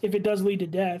guess, if it does lead to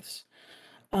deaths.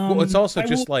 Well, it's also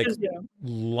just like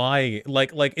lying,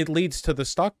 like it leads to the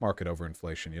stock market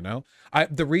overinflation. You know,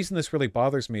 the reason this really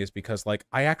bothers me is because like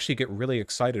I actually get really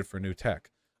excited for new tech.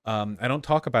 I don't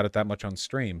talk about it that much on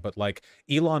stream, but like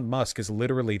Elon Musk is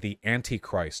literally the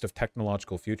antichrist of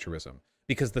technological futurism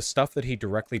because the stuff that he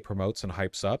directly promotes and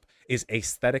hypes up is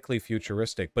aesthetically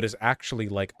futuristic, but is actually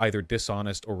like either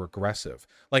dishonest or regressive.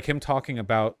 Like him talking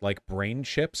about like brain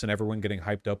chips and everyone getting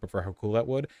hyped up over how cool that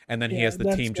would, and then he has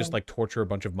the team just like torture a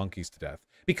bunch of monkeys to death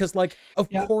because like of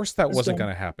course that wasn't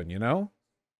going to happen, you know?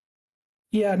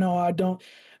 Yeah, no, I don't.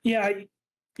 Yeah,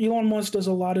 Elon Musk does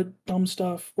a lot of dumb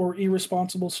stuff or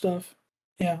irresponsible stuff.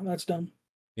 Yeah, that's dumb.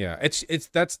 Yeah,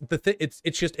 that's the thing. It's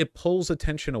just it pulls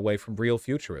attention away from real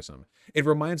futurism. It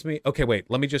reminds me. Okay, wait.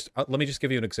 Let me just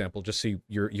give you an example. Just so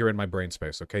you're in my brain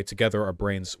space. Okay, together our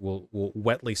brains will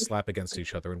wetly slap against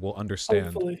each other and we'll understand.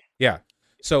 Hopefully. Yeah.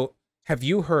 So Have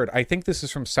you heard? I think this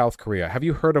is from South Korea. Have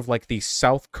you heard of like the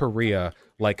South Korea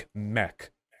like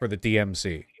mech for the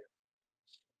DMZ?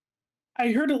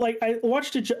 I heard it like I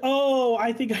watched it. Oh,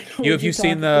 I think I know You what have you you're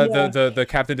seen talking. Yeah, the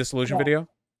Captain Disillusion yeah. video?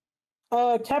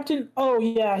 Captain. Oh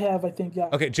yeah, I have. I think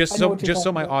yeah. Okay, I know what you're just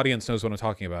so talking my about. audience knows what I'm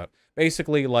talking about.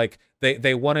 Basically, like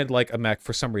they wanted like a mech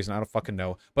for some reason, I don't fucking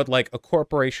know. But like a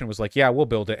corporation was like, "Yeah, we'll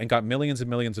build it," and got millions and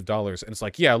millions of dollars. And it's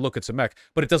like, "Yeah, look, it's a mech,"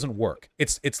 but it doesn't work.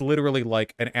 It's literally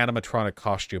like an animatronic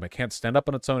costume. It can't stand up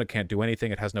on its own. It can't do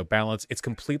anything. It has no balance. It's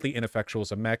completely ineffectual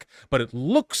as a mech, but it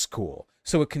looks cool.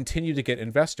 So it continued to get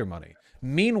investor money.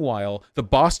 Meanwhile, the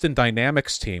Boston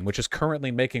Dynamics team, which is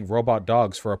currently making robot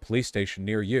dogs for a police station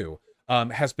near you,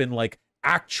 has been like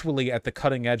actually at the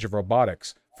cutting edge of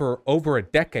robotics for over a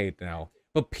decade now.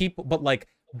 But like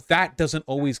that doesn't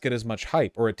always get as much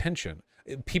hype or attention.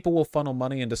 People will funnel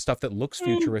money into stuff that looks Mm,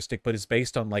 futuristic but is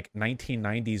based on like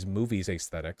 1990s movies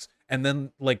aesthetics, and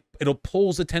then like it'll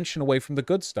pulls attention away from the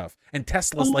good stuff. And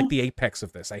Tesla's like um, the apex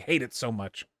of this. I hate it so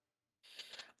much.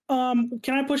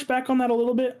 can I push back on that a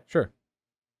little bit? Sure.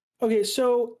 Okay,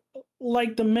 so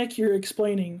like the mech you're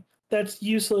explaining, that's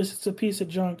useless. It's a piece of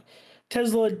junk.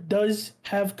 Tesla does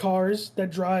have cars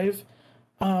that drive.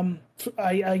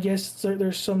 I guess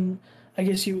there's some. I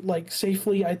guess you like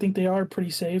safely. I think they are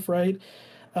pretty safe, right?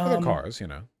 Other Um, cars, you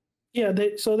know. yeah.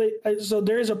 So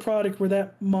there is a product where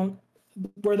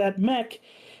where that mech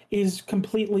is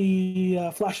completely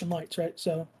flashing lights, right?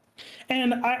 So,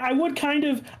 and I would kind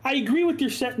of I agree with your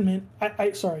sentiment.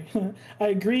 I sorry, I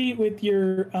agree with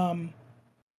your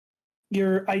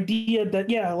idea that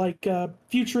yeah, like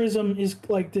futurism is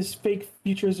like this fake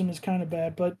futurism is kind of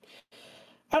bad, but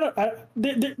I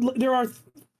don't. There are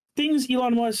things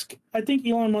Elon Musk. I think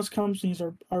Elon Musk companies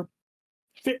are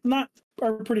fit, not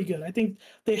are pretty good. I think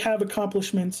they have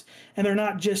accomplishments, and they're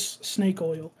not just snake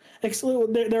oil.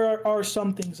 There are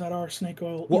some things that are snake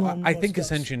oil. Well, Elon I Musk think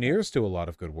his does. engineers do a lot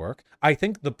of good work. I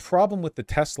think the problem with the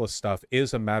Tesla stuff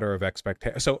is a matter of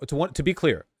expectation. So to be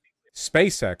clear,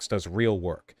 SpaceX does real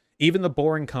work. Even the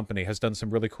Boring Company has done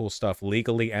some really cool stuff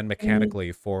legally and Mm,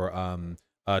 mechanically for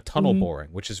tunnel mm. boring,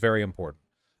 which is very important.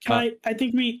 Can I? I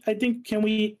think we. I think can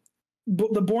we?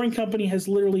 The Boring Company has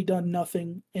literally done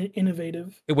nothing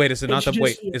innovative. Wait, is it not It's the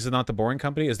just is it not the Boring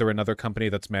Company? Is there another company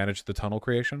that's managed the tunnel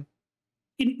creation?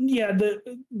 yeah,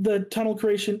 the tunnel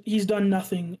creation. He's done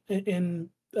nothing in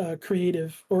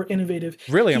creative or innovative.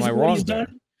 Really, am He's I what wrong he's there?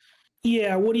 done.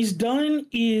 Yeah, what he's done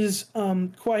is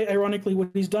quite ironically, what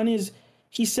he's done is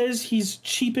he says he's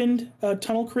cheapened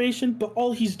tunnel creation, but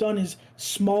all he's done is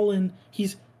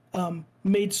he's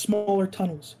made smaller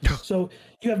tunnels. So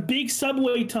you have big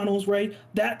subway tunnels, right?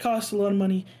 That costs a lot of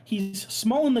money. He's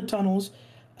small in the tunnels,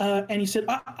 and he said,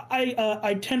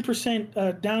 I 10%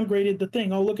 downgraded the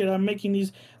thing. Oh, look at it. I'm making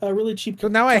these really cheap So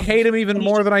now I hate tunnels. him even And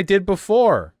he's more than I did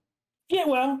before. yeah,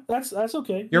 well, that's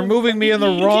okay. You're Yeah, moving me in the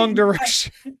you wrong can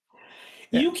direction.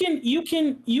 Yeah.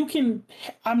 you can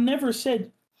I've never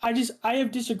said I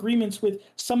have disagreements with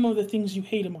some of the things you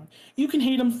hate him on. You can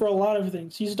hate him for a lot of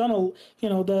things. He's done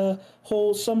the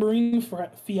whole submarine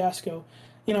fiasco,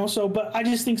 so but I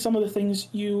just think some of the things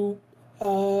you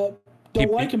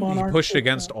don't like him on He aren't pushed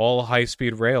against all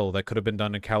high-speed rail that could have been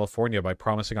done in California by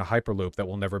promising a hyperloop that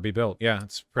will never be built. Yeah,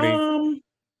 it's pretty.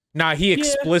 Nah, he yeah,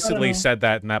 I don't explicitly know. said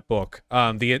that in that book.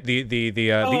 The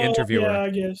Oh, yeah, interviewer. I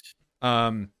guess.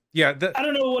 Yeah. I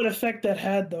don't know what effect that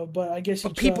had though, but I guess he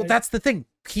But people, tried. that's the thing.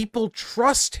 People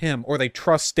trust him, or they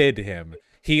trusted him.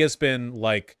 He has been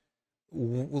like,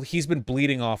 he's been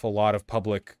bleeding off a lot of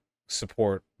public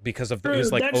support because of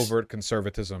his True, like that's overt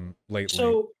conservatism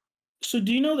lately. so. So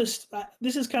do you know this?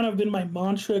 This has kind of been my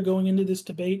mantra going into this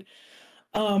debate.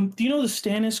 Do you know the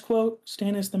Stannis quote?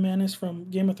 Stannis the Manus from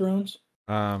Game of Thrones.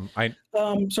 I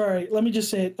Sorry, let me just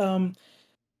say it.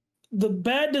 The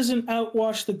bad doesn't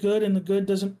outwash the good, and the good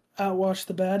doesn't outwash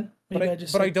the bad. Maybe I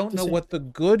just but I said don't the know same. what the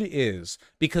good is,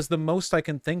 because the most I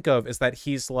can think of is that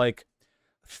he's like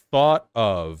thought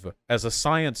of as a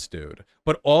science dude,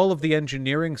 but all of the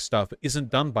engineering stuff isn't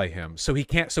done by him. So he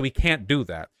can't do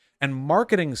that. And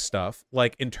marketing stuff,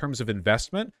 like in terms of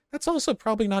investment, that's also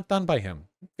probably not done by him.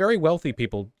 Very wealthy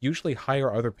people usually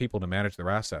hire other people to manage their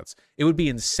assets. It would be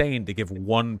insane to give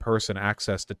one person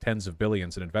access to tens of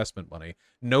billions in investment money.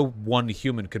 No one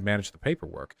human could manage the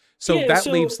paperwork. So Yeah, that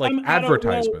so leaves like I don't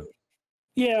well, advertisement.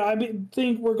 yeah,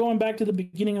 think we're going back to the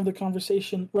beginning of the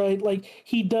conversation, right? Like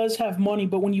he does have money,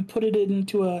 but when you put it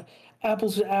into a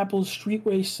apples to apples street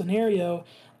race scenario,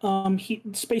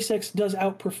 SpaceX does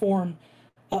outperform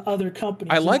other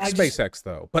I companies, and like I just SpaceX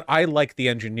though, but I like the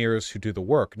engineers who do the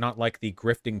work, not like the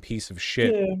grifting piece of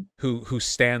shit yeah, who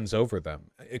stands over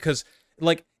them. Because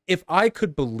like if I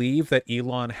could believe that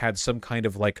Elon had some kind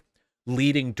of like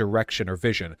leading direction or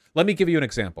vision, let me give you an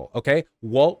example, okay?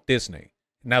 Walt Disney.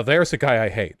 Now, there's a guy I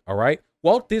hate, all right?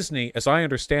 Walt Disney, as I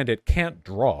understand it, can't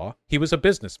draw. He was a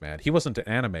businessman. He wasn't an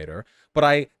animator. But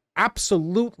I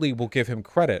absolutely will give him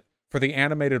credit for the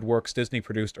animated works Disney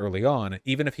produced early on,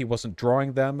 even if he wasn't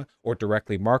drawing them or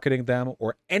directly marketing them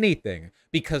or anything,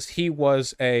 because he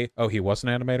was he was an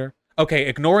animator? Okay,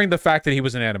 ignoring the fact that he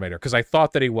was an animator, because I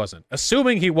thought that he wasn't.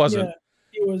 Assuming he wasn't, Yeah,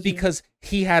 he was, because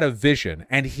he had a vision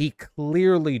and he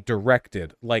clearly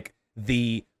directed like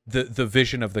the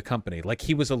vision of the company. Like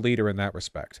he was a leader in that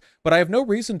respect. But I have no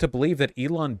reason to believe that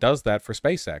Elon does that for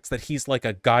SpaceX, that he's like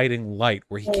a guiding light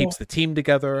where he keeps the team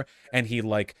together and he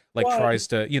like tries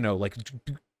to, like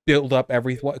build up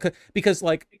everything. Because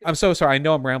like, I'm so sorry, I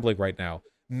know I'm rambling right now.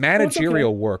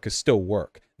 Managerial work is still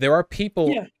work. There are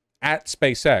people at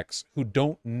SpaceX who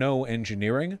don't know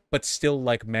engineering, but still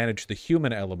like manage the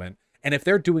human element. And if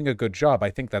they're doing a good job, I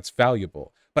think that's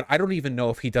valuable. But I don't even know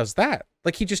if he does that.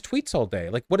 Like, he just tweets all day.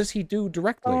 Like, what does he do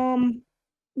directly?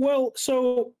 Well,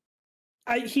 so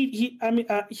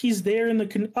he's there in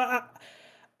the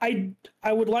I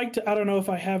would like to, I don't know if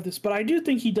I have this, but I do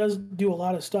think he does do a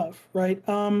lot of stuff, right?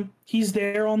 He's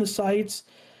there on the sites.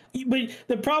 But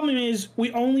the problem is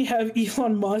we only have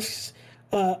Elon Musk's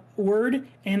word,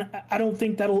 and I don't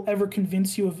think that'll ever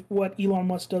convince you of what Elon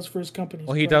Musk does for his companies.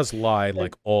 Well, he does lie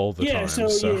like all the time.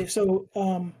 So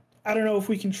I don't know if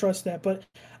we can trust that, but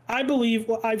I believe.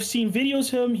 Well, I've seen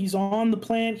videos of him. He's on the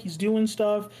plant. He's doing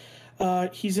stuff.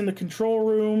 He's in the control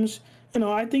rooms.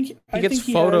 I think he gets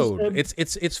photoed.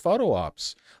 It's photo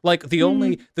ops. Like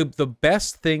the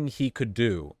best thing he could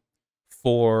do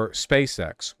for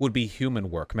SpaceX would be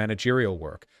human work, managerial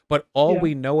work. But all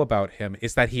we know about him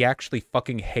is that he actually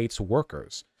fucking hates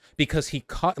workers because he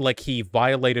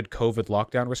violated COVID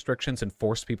lockdown restrictions and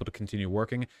forced people to continue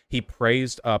working. He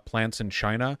praised plants in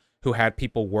China who had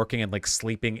people working and like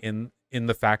sleeping in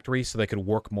the factory so they could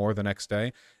work more the next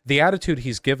day. The attitude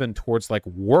he's given towards like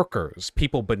workers,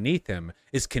 people beneath him,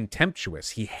 is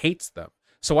contemptuous. He hates them.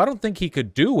 So I don't think he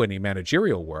could do any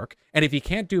managerial work. And if he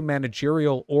can't do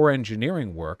managerial or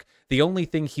engineering work, the only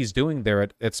thing he's doing there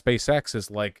at SpaceX is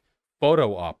like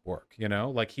photo op work,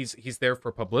 like he's there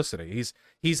for publicity.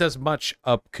 He's as much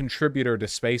a contributor to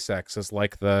SpaceX as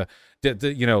like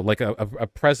like a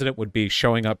president would be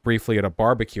showing up briefly at a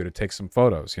barbecue to take some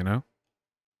photos, But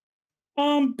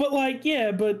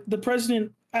but the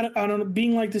president, I don't know,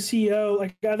 being like the CEO,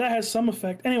 like that has some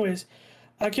effect. Anyways,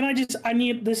 I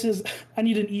need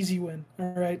an easy win.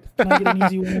 All right. Can I get an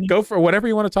easy win? Go for whatever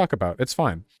you want to talk about. It's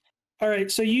fine. All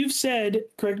right. So you've said,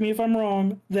 correct me if I'm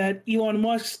wrong, that Elon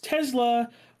Musk's Tesla,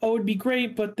 would be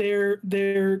great, but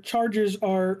their chargers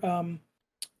are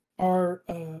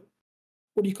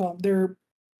what do you call them? They're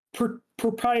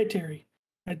proprietary.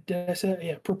 Did I say that?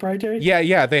 Yeah, proprietary?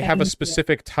 Yeah. They have a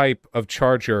specific type of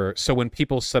charger. So when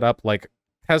people set up like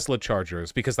Tesla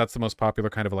chargers, because that's the most popular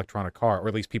kind of electronic car, or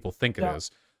at least people think it is,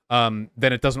 then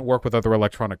it doesn't work with other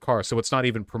electronic cars. So it's not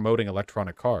even promoting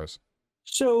electronic cars.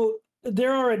 So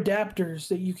there are adapters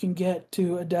that you can get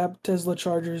to adapt Tesla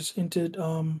chargers into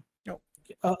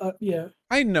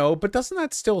I know, but doesn't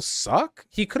that still suck?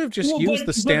 He could have just used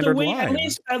the standard line.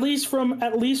 At least from a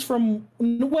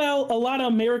lot of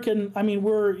American. I mean,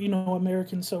 we're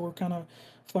Americans, so we're kind of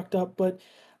fucked up. But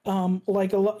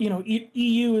like a lot,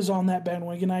 EU is on that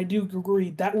bandwagon. I do agree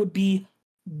that would be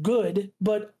good,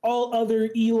 but all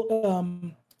other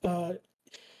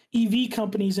EV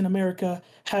companies in America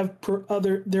have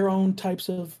their own types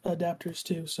of adapters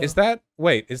too. So is that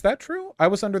true? I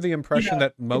was under the impression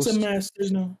that most it's a mess.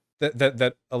 There's no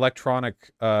that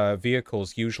electronic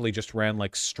vehicles usually just ran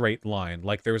like straight line,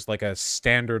 like there's like a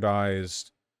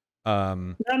standardized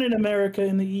not in America,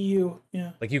 in the EU.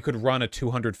 Yeah, like you could run a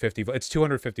 250. It's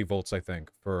 250 volts, I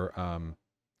think, for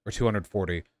or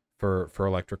 240 for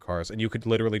electric cars, and you could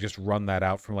literally just run that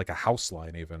out from like a house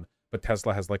line even. But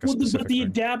Tesla has like a specific thing.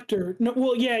 Adapter. No,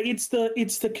 well, yeah, it's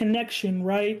the connection,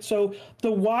 right? So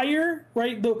the wire,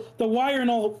 right? The wire and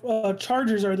all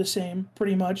chargers are the same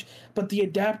pretty much, but the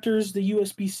adapters, the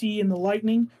USB-C and the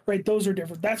Lightning, right? Those are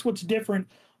different. That's what's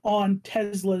different on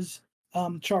Tesla's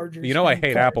chargers. I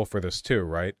hate Apple for this too,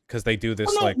 right? Because they do this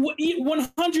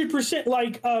 100%.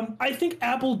 Like I think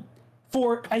Apple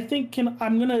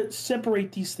I'm gonna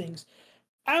separate these things.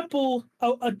 Apple,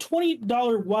 a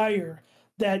 $20 wire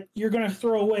that you're going to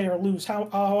throw away or lose. How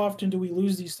often do we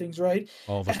lose these things, right?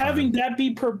 All the time. Having that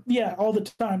be all the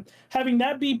time. Having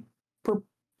that be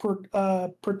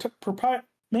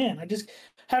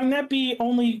having that be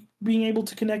only being able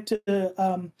to connect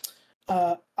to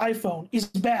iPhone is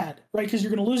bad, right? Because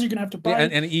you're going to lose, you're going to have to Yeah, buy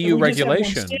it, and and EU we just have one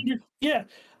regulation. standard. Yeah,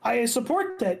 I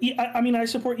support that. I mean, I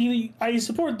support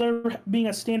there being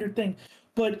a standard thing,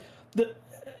 but the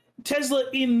Tesla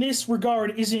in this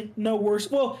regard isn't no worse.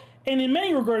 Well, and in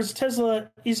many regards, Tesla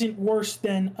isn't worse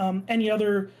than any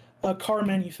other car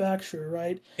manufacturer,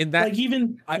 right? In that, Like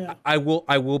even yeah, I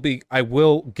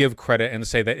will give credit and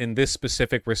say that in this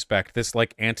specific respect, this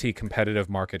like anti-competitive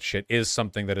market shit is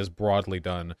something that is broadly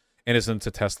done and isn't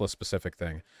a Tesla specific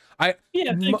thing. I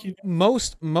yeah. Thank you.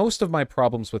 most of my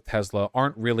problems with Tesla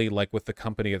aren't really like with the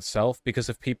company itself, because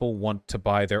if people want to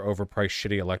buy their overpriced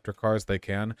shitty electric cars, they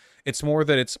can. It's more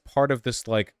that it's part of this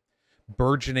like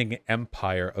burgeoning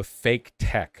empire of fake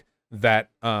tech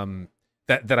that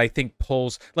that I think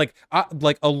pulls like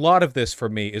a lot of this for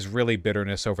me is really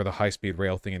bitterness over the high-speed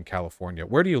rail thing in California.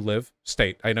 Where do you live?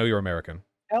 State. I know you're American.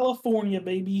 California,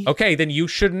 baby. Okay, then you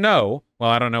should know. Well,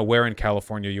 I don't know where in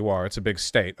California you are. It's a big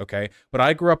state, okay? But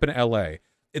I grew up in LA.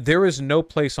 There is no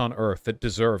place on earth that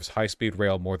deserves high-speed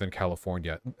rail more than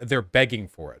California. They're begging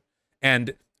for it.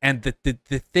 And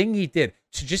the thing he did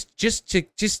to just to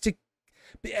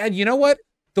and you know what?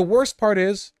 The worst part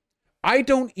is I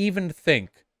don't even think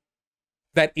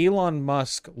that Elon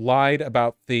Musk lied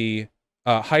about the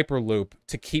Hyperloop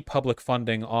to keep public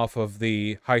funding off of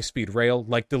the high-speed rail,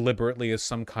 like deliberately as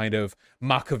some kind of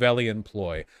Machiavellian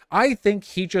ploy. I think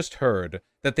he just heard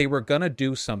that they were going to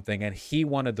do something and he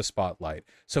wanted the spotlight.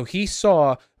 So he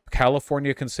saw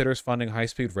California considers funding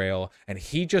high-speed rail and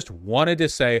he just wanted to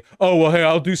say, oh, well, hey,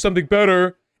 I'll do something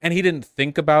better. And he didn't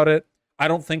think about it. I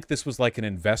don't think this was like an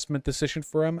investment decision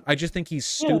for him. I just think he's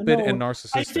stupid and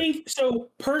narcissistic. I think so.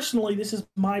 Personally, this is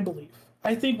my belief.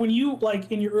 I think when you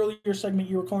like in your earlier segment,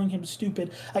 you were calling him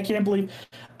stupid. I can't believe.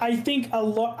 I think a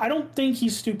lot. I don't think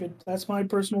he's stupid. That's my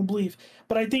personal belief.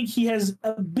 But I think he has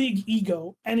a big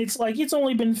ego, and it's like it's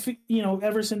only been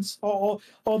ever since all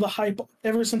the hype,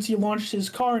 ever since he launched his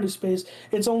car into space,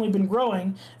 it's only been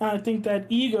growing. And I think that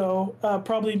ego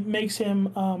probably makes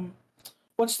him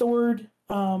what's the word?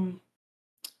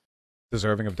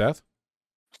 Deserving of death?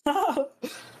 No,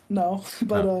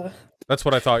 but no. That's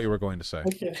what I thought you were going to say.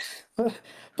 Okay,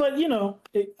 but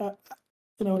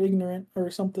ignorant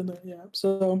or something. Yeah.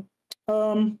 So,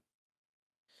 and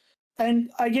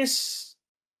I guess,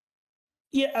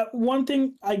 yeah. One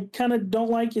thing I kind of don't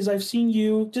like is I've seen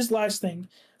you. Just last thing,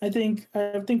 I think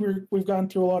we've gone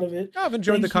through a lot of it. I've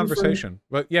enjoyed the conversation,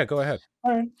 but yeah, go ahead.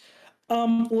 All right.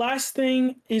 Last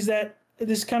thing is that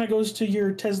this kind of goes to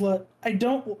your Tesla. I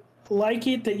don't like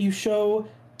it that you show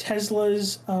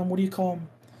Tesla's what do you call them?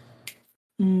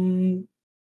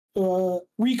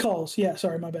 Recalls. Yeah,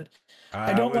 sorry, my bad.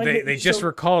 I don't like they just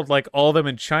recalled like all of them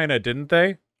in China, didn't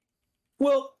they?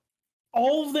 Well,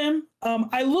 all of them.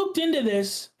 I looked into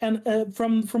this, and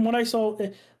from what I saw,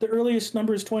 the earliest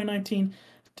number is 2019.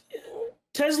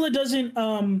 Tesla doesn't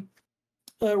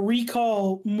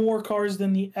recall more cars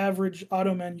than the average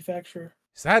auto manufacturer.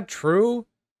 Is that true?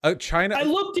 China. I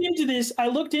looked into this,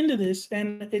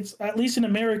 and it's at least in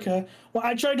America. Well,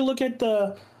 I tried to look at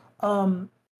the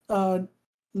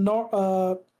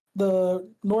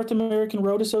North American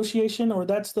Road Association, or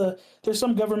there's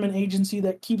some government agency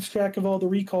that keeps track of all the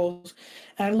recalls.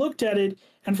 And I looked at it,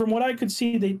 and from what I could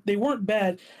see, they weren't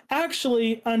bad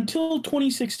actually until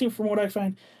 2016. From what I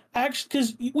find, actually,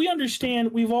 because we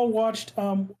understand, we've all watched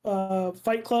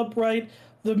Fight Club, right?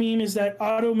 The meme is that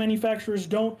auto manufacturers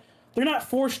they're not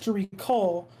forced to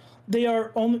recall.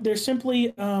 They're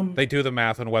simply they do the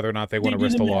math on whether or not they want to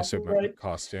risk the lawsuit right?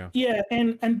 cost. Yeah. Yeah,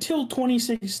 and until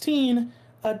 2016,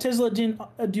 Tesla didn't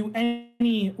do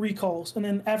any recalls, and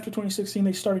then after 2016,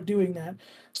 they started doing that.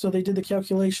 So they did the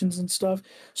calculations and stuff.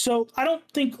 So I don't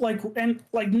think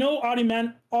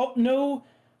no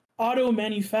auto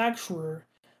manufacturer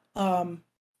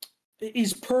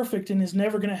is perfect and is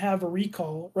never going to have a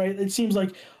recall, right? It seems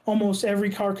like almost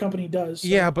every car company does. So.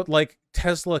 Yeah, but like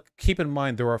Tesla, keep in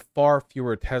mind there are far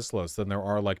fewer Teslas than there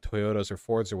are like Toyotas or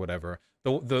Fords or whatever.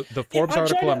 The Forbes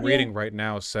article I'm reading right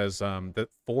now says that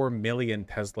 4 million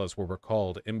Teslas were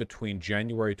recalled in between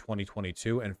January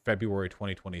 2022 and February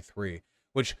 2023.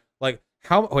 Which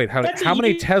how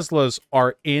many Teslas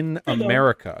are in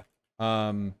America?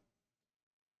 Probably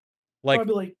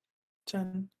like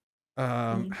 10.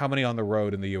 How many on the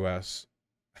road in the U.S.?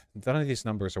 None of these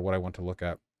numbers are what I want to look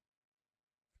at.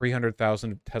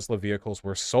 300,000 Tesla vehicles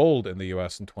were sold in the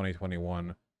U.S. in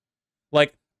 2021.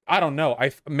 Like, I don't know. I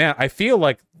feel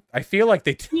like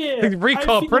they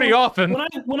recall pretty often.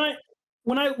 When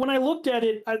I looked at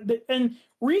it, and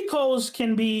recalls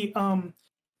can be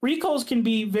recalls can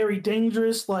be very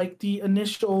dangerous, like the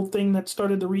initial thing that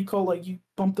started the recall, like you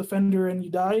bump the fender and you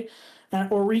die.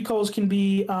 Or recalls can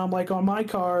be like on my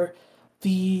car,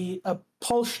 the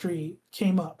upholstery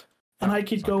came up, and Oh, I it's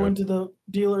could not go good. into the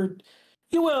dealer.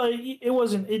 Yeah, well, it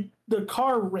wasn't. The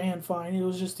car ran fine. It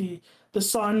was just the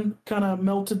sun kind of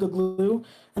melted the glue,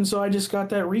 and so I just got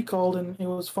that recalled, and it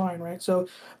was fine, right? So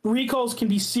recalls can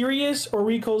be serious, or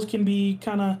recalls can be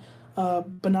kind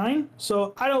of benign.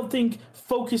 So I don't think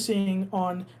focusing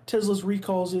on Tesla's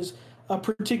recalls is a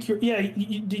particular. Yeah,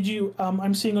 did you?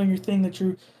 I'm seeing on your thing that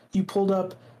you pulled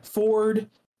up Ford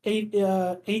 8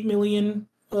 million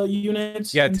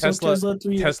units, Yeah, and so Tesla Tesla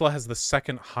 3. Tesla has the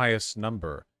second highest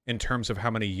number in terms of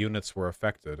how many units were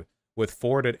affected, with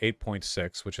Ford at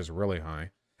 8.6, which is really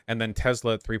high, and then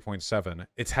Tesla at 3.7.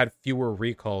 It's had fewer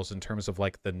recalls in terms of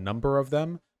like the number of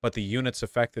them, but the units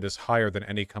affected is higher than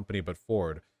any company but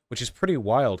Ford, which is pretty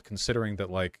wild considering that,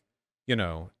 like,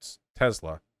 it's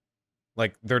Tesla.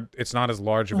 Like, it's not as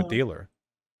large of a Uh, dealer.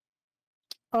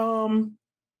 um,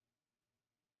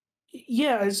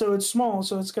 yeah, so it's small,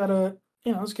 so it's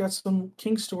got some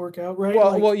kinks to work out, right?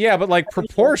 Well, Like, yeah, but like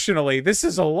proportionally, this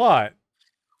is a lot.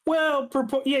 well,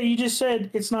 yeah, you just said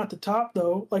it's not the top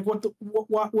though. Like,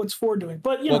 what's Ford doing?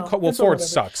 But Well, it's all Ford whatever.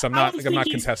 sucks. I'm not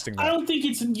contesting I that. don't think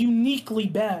it's uniquely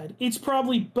bad. It's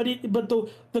probably, but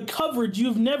the coverage,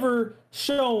 you've never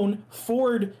shown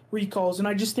Ford recalls, and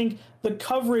I just think the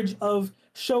coverage of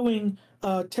showing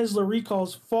Tesla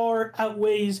recalls far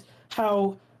outweighs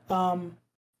how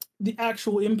the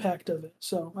actual impact of it.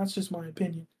 So that's just my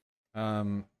opinion.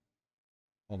 Um,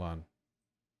 hold on.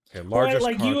 Okay, Right, largest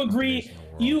like car you companies agree, in the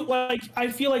world. you like, I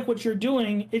feel like what you're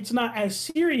doing, it's not as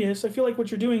serious. I feel like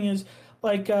what you're doing is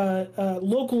like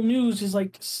local news is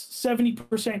like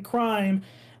 70% crime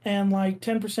and like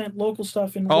 10% local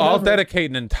stuff and Oh, I'll whatever. dedicate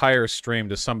an entire stream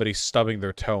to somebody stubbing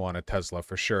their toe on a Tesla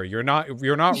for sure. You're not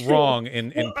wrong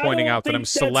in Well, I pointing don't out that I'm think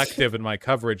that's selective in my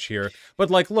coverage here. But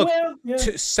like, look, well, yeah,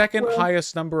 second well,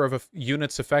 highest number of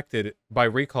units affected by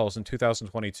recalls in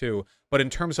 2022. But in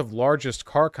terms of largest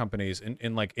car companies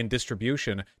in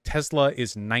distribution, Tesla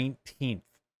is 19th.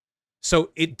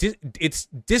 So it's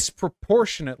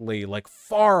disproportionately like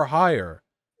far higher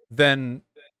than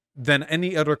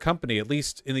any other company, at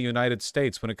least in the United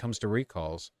States, when it comes to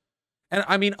recalls. And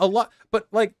I mean a lot, but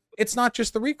like it's not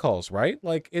just the recalls, right?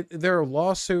 Like there are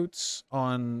lawsuits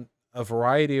on a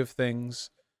variety of things.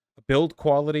 Build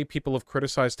quality. People have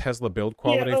criticized Tesla build yeah,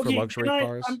 quality for okay. luxury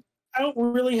cars. I don't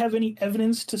really have any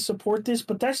evidence to support this,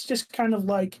 but that's just kind of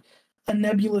like a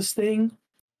nebulous thing.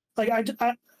 Like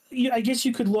I guess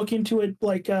you could look into it,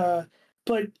 like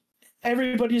but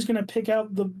everybody's gonna pick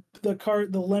out the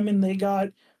lemon they got,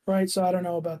 right? So I don't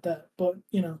know about that, but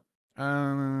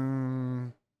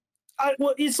Um,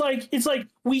 well, it's like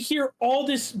we hear all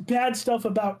this bad stuff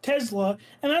about Tesla,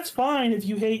 and that's fine if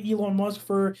you hate Elon Musk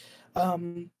for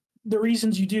um the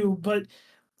reasons you do, but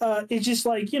it's just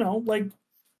like like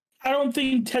I don't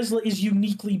think Tesla is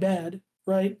uniquely bad,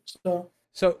 right? So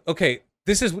so okay,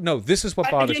 this is what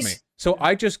I bothers me. guess So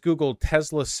I just googled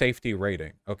Tesla safety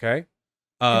rating, okay?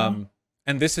 yeah.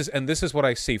 And this is what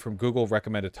I see from Google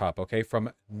recommended top, okay?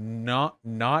 From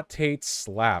not Tate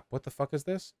Slap. What the fuck is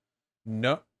this?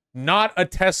 No, not a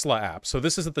Tesla app. So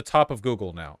this is at the top of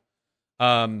Google now.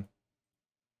 Um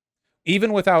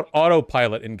Even without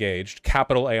autopilot engaged,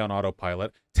 capital A on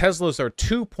autopilot, Teslas are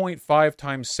 2.5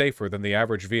 times safer than the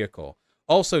average vehicle.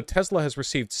 Also, Tesla has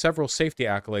received several safety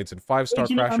accolades and Wait, five-star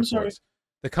crash I'm sorry. reports.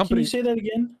 The Can you company say that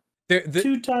again? there the,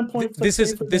 2 time points this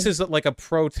is safer this than. is like a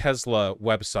pro Tesla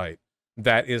website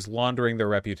that is laundering their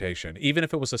reputation. Even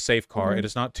if it was a safe car, it Okay.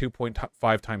 is not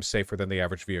 2.5 times safer than the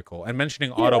average vehicle. And mentioning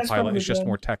Yeah, that's autopilot probably is just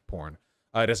more bad. tech porn.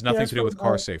 It has Yeah, nothing that's to do probably with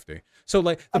car bad. safety. So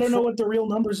like I don't know what the real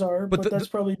numbers are, but but that's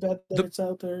probably bad that the it's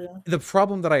out there. Yeah. the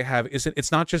problem that I have isn't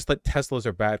it's not just that Teslas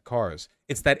are bad cars.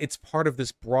 It's that it's part of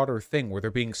this broader thing where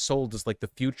they're being sold as like the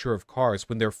future of cars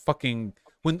when they're fucking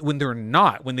when they're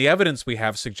not. When the evidence we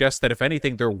have suggests that if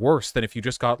anything they're worse than if you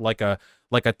just got like a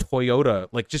Toyota,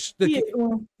 like Yeah.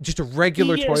 Well, just a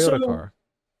regular yeah. Toyota car.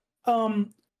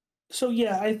 Um. So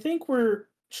yeah, I think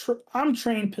I'm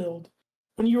train pilled.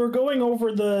 When you were going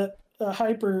over the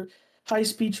hyper high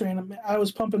speed train, I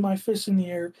was pumping my fists in the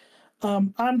air.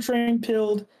 I'm train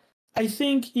pilled. I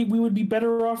think we would be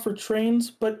better off for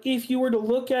trains, but if you were to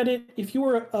look at it, if you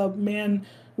were a man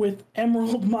with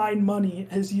emerald mine money,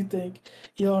 as you think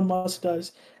Elon Musk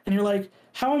does, and you're like,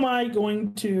 how am I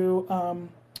going to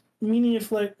meaningly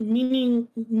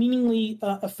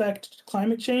affect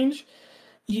climate change?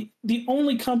 The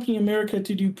only company in America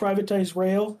to do privatized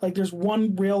rail, like there's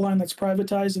one rail line that's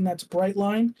privatized, and that's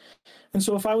Brightline. And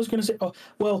so if I was going to say, oh,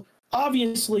 well,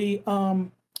 obviously,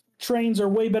 trains are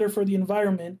way better for the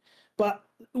environment, but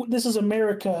this is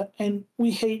America and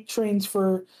we hate trains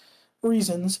for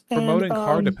reasons. And Promoting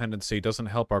car dependency doesn't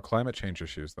help our climate change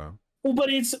issues, though. well, but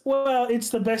it's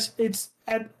the best.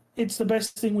 It's the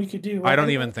best thing we could do. I don't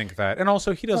even think that. And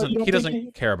also, he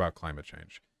doesn't care about climate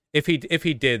change. If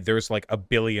he did, there's like a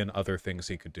billion other things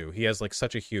he could do. He has like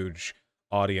such a huge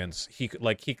audience. He could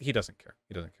he doesn't care.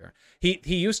 He doesn't care.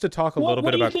 He used to talk a little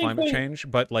bit about climate change,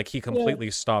 but like he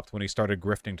completely stopped when he started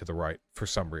grifting to the right for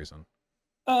some reason.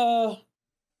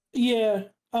 Yeah.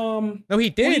 No, he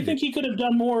did. Do you think he could have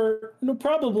done more? No,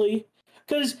 probably,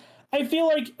 because I feel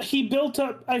like he built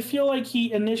up. I feel like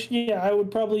he initially. Yeah, I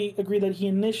would probably agree that he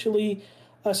initially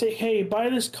say, "Hey, buy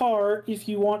this car if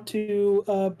you want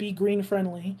to be green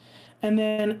friendly," and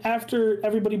then after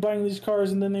everybody buying these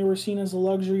cars, and then they were seen as a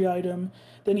luxury item,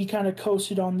 then he kind of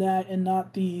coasted on that and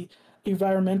not the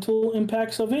environmental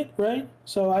impacts of it, right?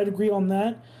 So I'd agree on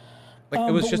that. Like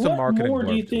it was just a marketing. What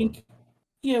more do you think?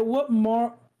 Yeah, what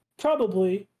more?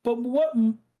 Probably, but what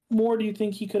more do you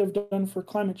think he could have done for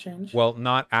climate change? Well,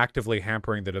 not actively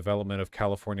hampering the development of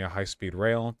California high-speed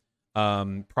rail.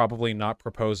 Probably not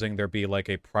proposing there be like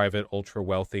a private,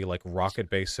 ultra-wealthy, like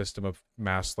rocket-based system of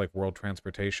mass like world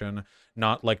transportation.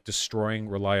 Not like destroying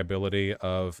reliability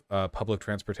of public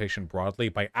transportation broadly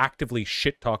by actively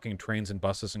shit-talking trains and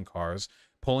buses and cars,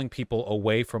 pulling people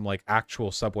away from like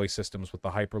actual subway systems with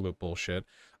the Hyperloop bullshit.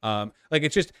 Like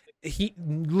it's just he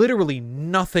literally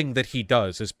nothing that he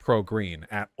does is pro-green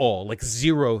at all. Like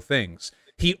zero things.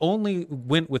 He only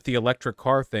went with the electric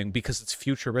car thing because it's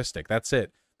futuristic. That's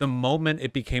it. The moment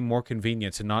it became more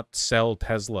convenient to not sell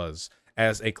Teslas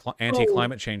as a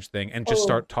anti-climate change thing and just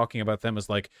start talking about them as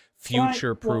like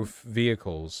future-proof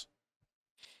vehicles.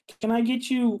 Can I get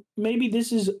you? Maybe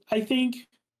this is. I think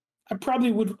I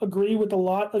probably would agree with a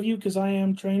lot of you because I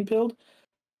am train pilled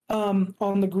on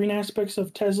the green aspects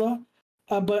of Tesla.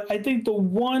 But I think the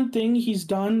one thing he's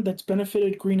done that's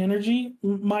benefited green energy,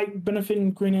 might benefit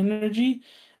in green energy,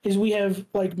 is we have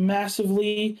like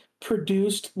massively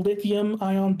produced lithium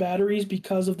ion batteries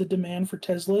because of the demand for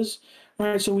Teslas.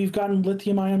 Right. So we've gotten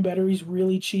lithium ion batteries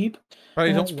really cheap. But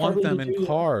I don't want them in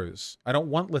cars. I don't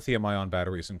want lithium ion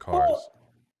batteries in cars.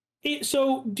 Well,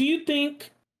 so do you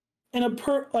think in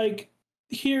a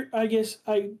here, I guess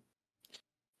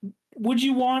would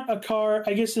you want a car?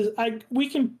 I guess we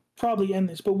can probably end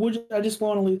this, but I just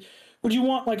want to leave. Would you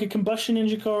want like a combustion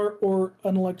engine car or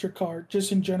an electric car,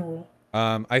 just in general?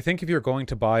 I think if you're going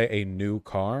to buy a new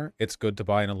car, it's good to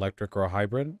buy an electric or a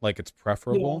hybrid. Like it's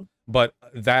preferable, Yeah. but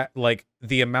that like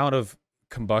the amount of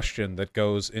combustion that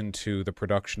goes into the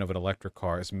production of an electric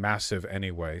car is massive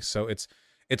anyway. So it's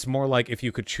more like if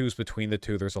you could choose between the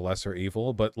two, there's a lesser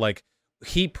evil. But like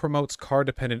he promotes car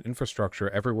dependent infrastructure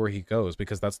everywhere he goes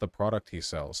because that's the product he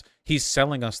sells. He's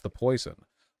selling us the poison.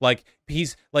 Like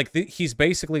he's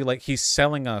basically like he's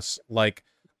selling us like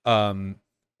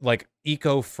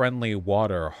eco-friendly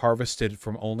water harvested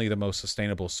from only the most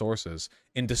sustainable sources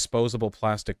in disposable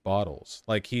plastic bottles.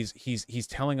 Like he's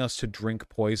telling us to drink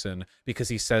poison because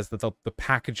he says that the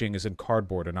packaging is in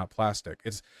cardboard and not plastic.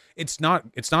 It's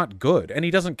not good, and he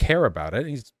doesn't care about it.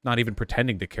 He's not even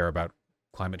pretending to care about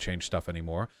climate change stuff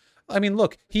anymore. I mean,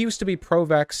 look, he used to be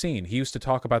pro-vaccine. He used to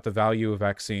talk about the value of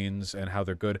vaccines and how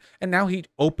they're good. And now he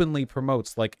openly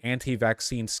promotes like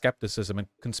anti-vaccine skepticism and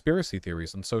conspiracy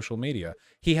theories on social media.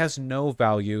 He has no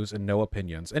values and no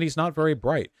opinions, and he's not very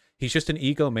bright. He's just an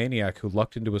egomaniac who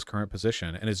lucked into his current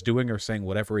position and is doing or saying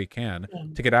whatever he can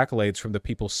to get accolades from the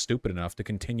people stupid enough to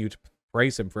continue to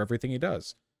praise him for everything he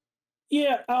does.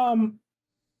 Yeah,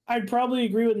 I'd probably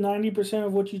agree with 90%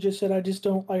 of what you just said. I just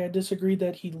don't I disagree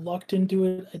that he lucked into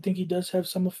it. I think he does have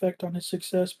some effect on his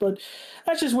success, but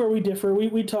that's just where we differ.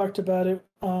 We talked about it.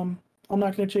 I'm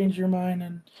not going to change your mind,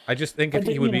 and I just think if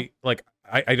he would be like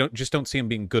I don't see him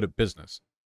being good at business.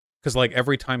 Cuz like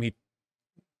every time he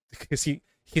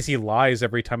lies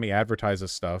every time he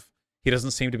advertises stuff. He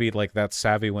doesn't seem to be like that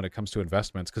savvy when it comes to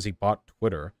investments cuz he bought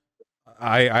Twitter.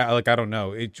 I don't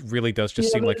know. It really does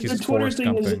just seem like he's Forrest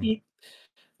Gumping.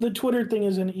 The Twitter thing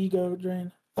is an ego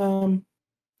drain.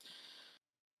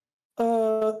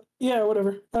 Yeah,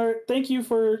 whatever. All right, thank you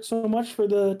so much for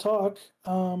the talk.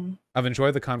 I've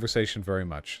enjoyed the conversation very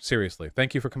much. Seriously,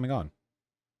 thank you for coming on.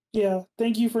 Yeah,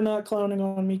 thank you for not clowning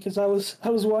on me because I was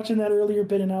watching that earlier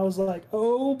bit and I was like,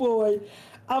 oh boy,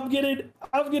 I'm getting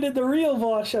the real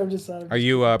Vosh. Are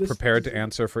you prepared to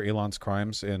answer for Elon's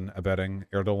crimes in abetting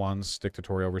Erdogan's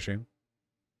dictatorial regime?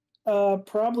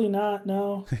 Probably not.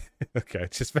 No. Okay,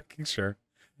 just making sure.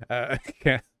 Yeah,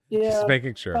 just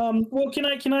making sure. Well, can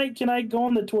I go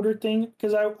on the Twitter thing?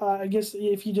 Because I guess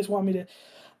if you just want me to,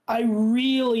 I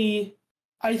really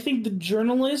I think the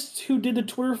journalists who did the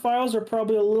Twitter files are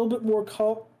probably a little bit more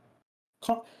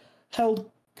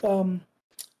held um,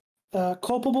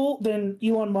 culpable than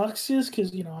Elon Musk is,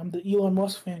 because I'm the Elon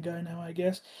Musk fan guy now, I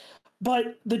guess.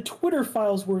 But the Twitter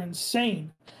files were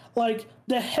insane. Like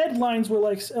the headlines were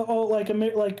like, oh, like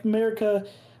America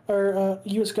or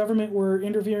U.S. government were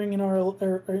interfering in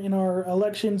our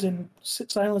elections and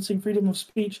silencing freedom of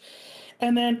speech,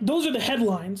 and then those are the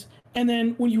headlines. And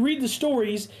then when you read the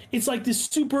stories, it's like this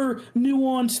super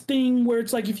nuanced thing where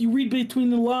it's like if you read between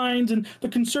the lines, and the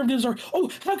conservatives are, oh,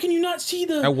 how can you not see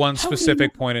the? At one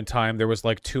specific point in time, there was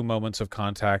like 2 moments of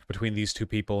contact between these two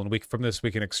people, and from this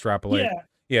we can extrapolate. Yeah.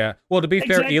 Yeah. Well, to be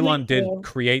fair, Exactly, Elon did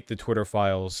create the Twitter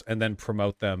files and then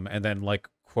promote them, and then like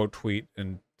quote tweet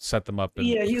and set them up. And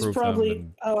yeah, he's probably.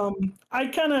 I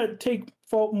kind of take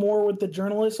fault more with the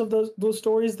journalists of those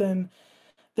stories than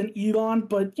Elon,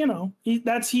 but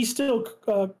he's still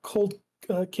cold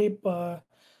cape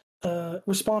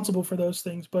responsible for those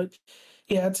things. But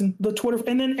yeah, it's in the Twitter,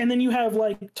 and then you have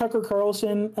like Tucker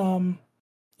Carlson,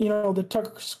 the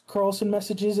Tucker Carlson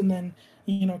messages, and then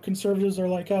conservatives are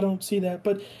like, I don't see that.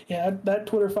 But yeah, that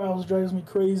Twitter files drives me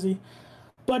crazy.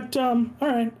 But all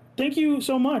right, thank you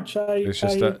so much. It's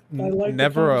just I like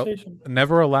never the conversation.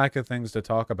 Never a lack of things to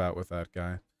talk about with that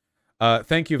guy.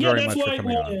 Thank you very much for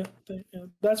coming on. Yeah,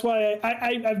 that's why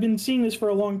I've been seeing this for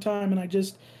a long time, and I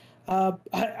just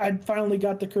I finally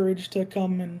got the courage to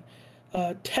come and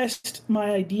test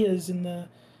my ideas in the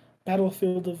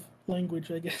battlefield of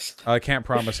language, I guess. I can't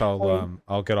promise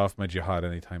I'll get off my jihad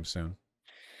anytime soon.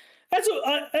 That's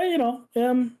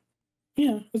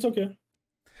yeah, it's okay.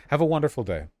 Have a wonderful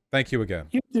day. Thank you again.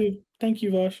 You too. Thank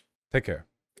you, Vash. Take care.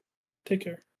 Take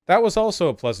care. That was also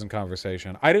a pleasant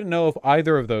conversation. I didn't know if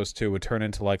either of those two would turn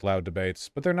into like loud debates,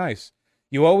 but they're nice.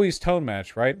 You always tone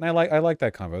match, right? And I like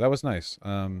that convo. That was nice.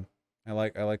 I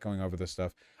like going over this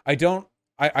stuff. I don't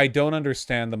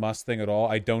understand the Musk thing at all.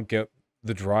 I don't get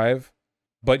the drive,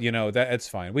 but that it's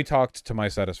fine. We talked to my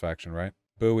satisfaction, right?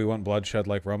 Boo, we want bloodshed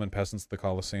like Roman peasants at the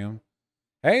Colosseum.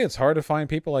 Hey, it's hard to find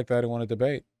people like that who want to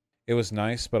debate. It was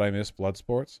nice, but I miss blood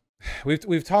sports.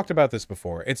 We've talked about this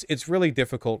before. It's really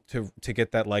difficult to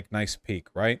get that like nice peak,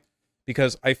 right?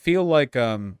 Because I feel like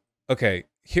okay,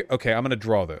 I'm gonna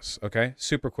draw this. Okay,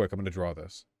 super quick. I'm gonna draw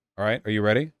this. All right, are you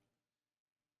ready?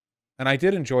 And I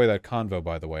did enjoy that convo,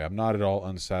 by the way. I'm not at all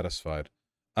unsatisfied.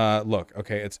 Look,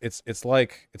 okay, it's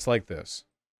like this.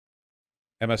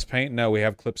 MS Paint? No, we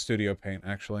have Clip Studio Paint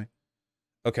actually.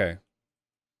 Okay,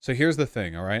 so here's the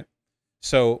thing. All right,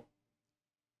 so.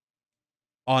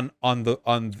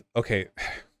 Okay,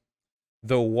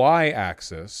 the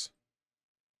y-axis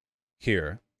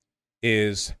here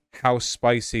is how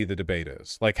spicy the debate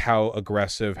is, like how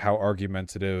aggressive, how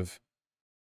argumentative.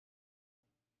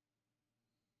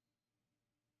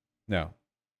 No,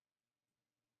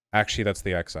 actually that's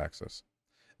the x-axis.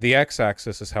 The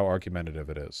x-axis is how argumentative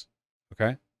it is,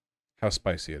 okay, how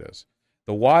spicy it is.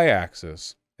 The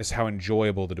y-axis is how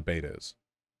enjoyable the debate is,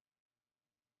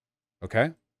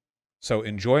 okay. So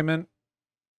enjoyment,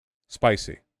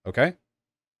 spicy, okay?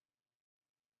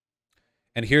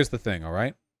 And here's the thing, all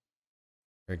right?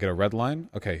 I get a red line?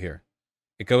 Okay, here.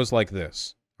 It goes like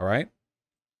this, all right?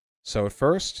 So at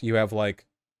first, you have like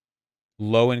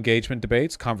low engagement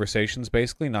debates, conversations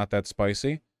basically, not that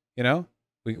spicy,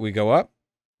 We go up,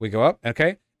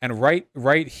 okay? And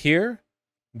right here,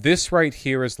 this right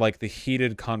here is like the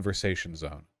heated conversation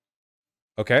zone.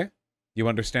 Okay? You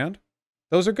understand?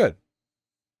 Those are good.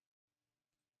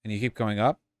 And you keep going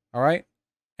up, all right?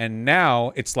 And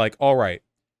now it's like, all right,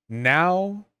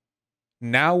 now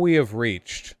we have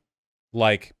reached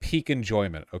like peak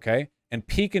enjoyment, okay? And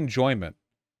peak enjoyment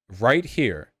right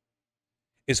here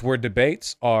is where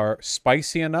debates are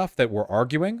spicy enough that we're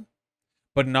arguing,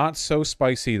 but not so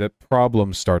spicy that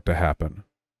problems start to happen.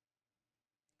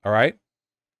 All right?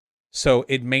 So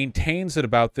it maintains at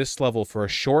about this level for a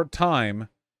short time,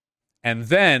 and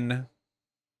then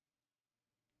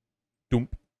doom.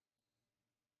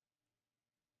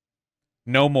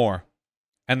 No more.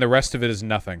 And the rest of it is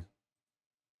nothing.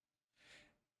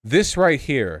 This right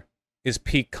here is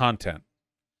peak content.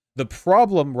 The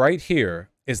problem right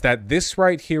here is that this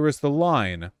right here is the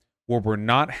line where we're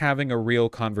not having a real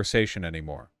conversation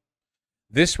anymore.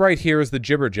 This right here is the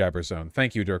jibber-jabber zone.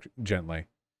 Thank you, Dirk Gently.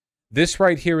 This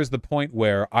right here is the point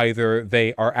where either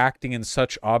they are acting in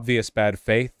such obvious bad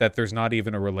faith that there's not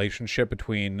even a relationship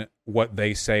between what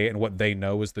they say and what they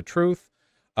know is the truth.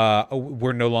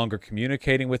 We're no longer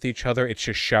communicating with each other. It's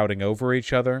just shouting over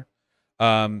each other.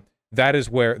 That is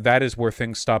where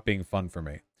things stop being fun for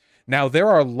me. Now, there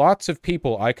are lots of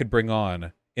people I could bring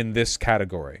on in this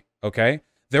category, okay?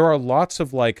 There are lots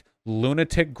of like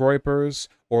lunatic groypers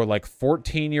or like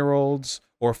 14-year-olds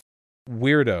or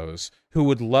weirdos who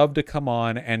would love to come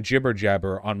on and jibber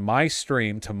jabber on my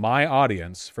stream to my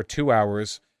audience for 2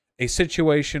 hours, a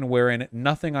situation wherein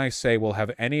nothing I say will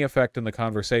have any effect in the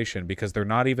conversation because they're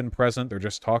not even present, they're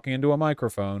just talking into a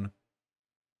microphone.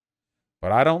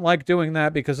 But I don't like doing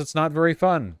that because it's not very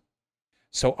fun.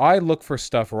 So I look for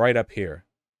stuff right up here,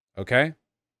 okay?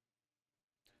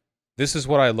 This is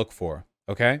what I look for,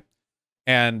 okay?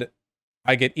 And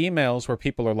I get emails where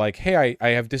people are like, hey, I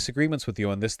have disagreements with you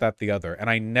on this, that, the other. And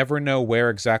I never know where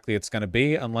exactly it's going to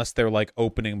be unless they're like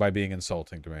opening by being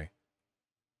insulting to me.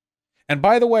 And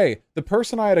by the way, the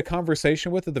person I had a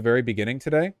conversation with at the very beginning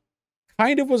today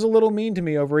kind of was a little mean to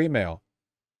me over email.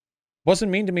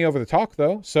 Wasn't mean to me over the talk,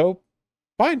 though, so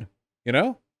fine, you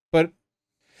know? But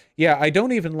yeah, I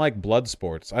don't even like blood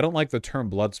sports. I don't like the term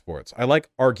blood sports. I like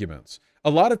arguments. A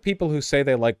lot of people who say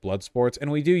they like blood sports, and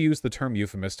we do use the term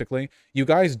euphemistically, you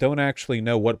guys don't actually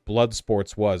know what blood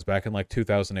sports was back in like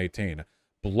 2018.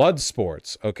 Blood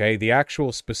sports, okay, the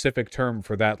actual specific term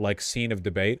for that like scene of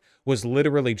debate was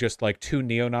literally just like two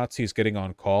neo-Nazis getting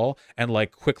on call and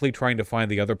like quickly trying to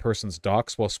find the other person's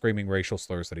docs while screaming racial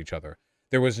slurs at each other.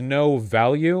 There was no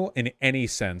value in any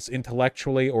sense,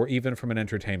 intellectually or even from an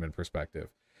entertainment perspective.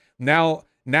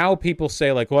 Now people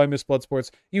say like, oh, I miss blood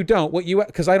sports. You don't.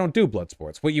 Because I don't do blood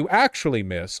sports. What you actually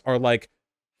miss are like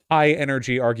high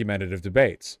energy argumentative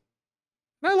debates.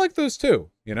 And I like those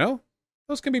too, you know?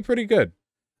 Those can be pretty good.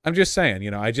 I'm just saying,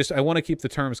 you know, I want to keep the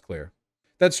terms clear.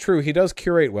 That's true. He does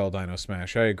curate well, Dino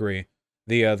Smash. I agree.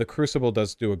 The Crucible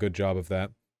does do a good job of that.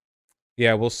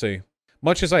 Yeah, we'll see.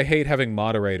 Much as I hate having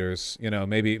moderators, you know,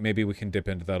 maybe we can dip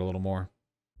into that a little more.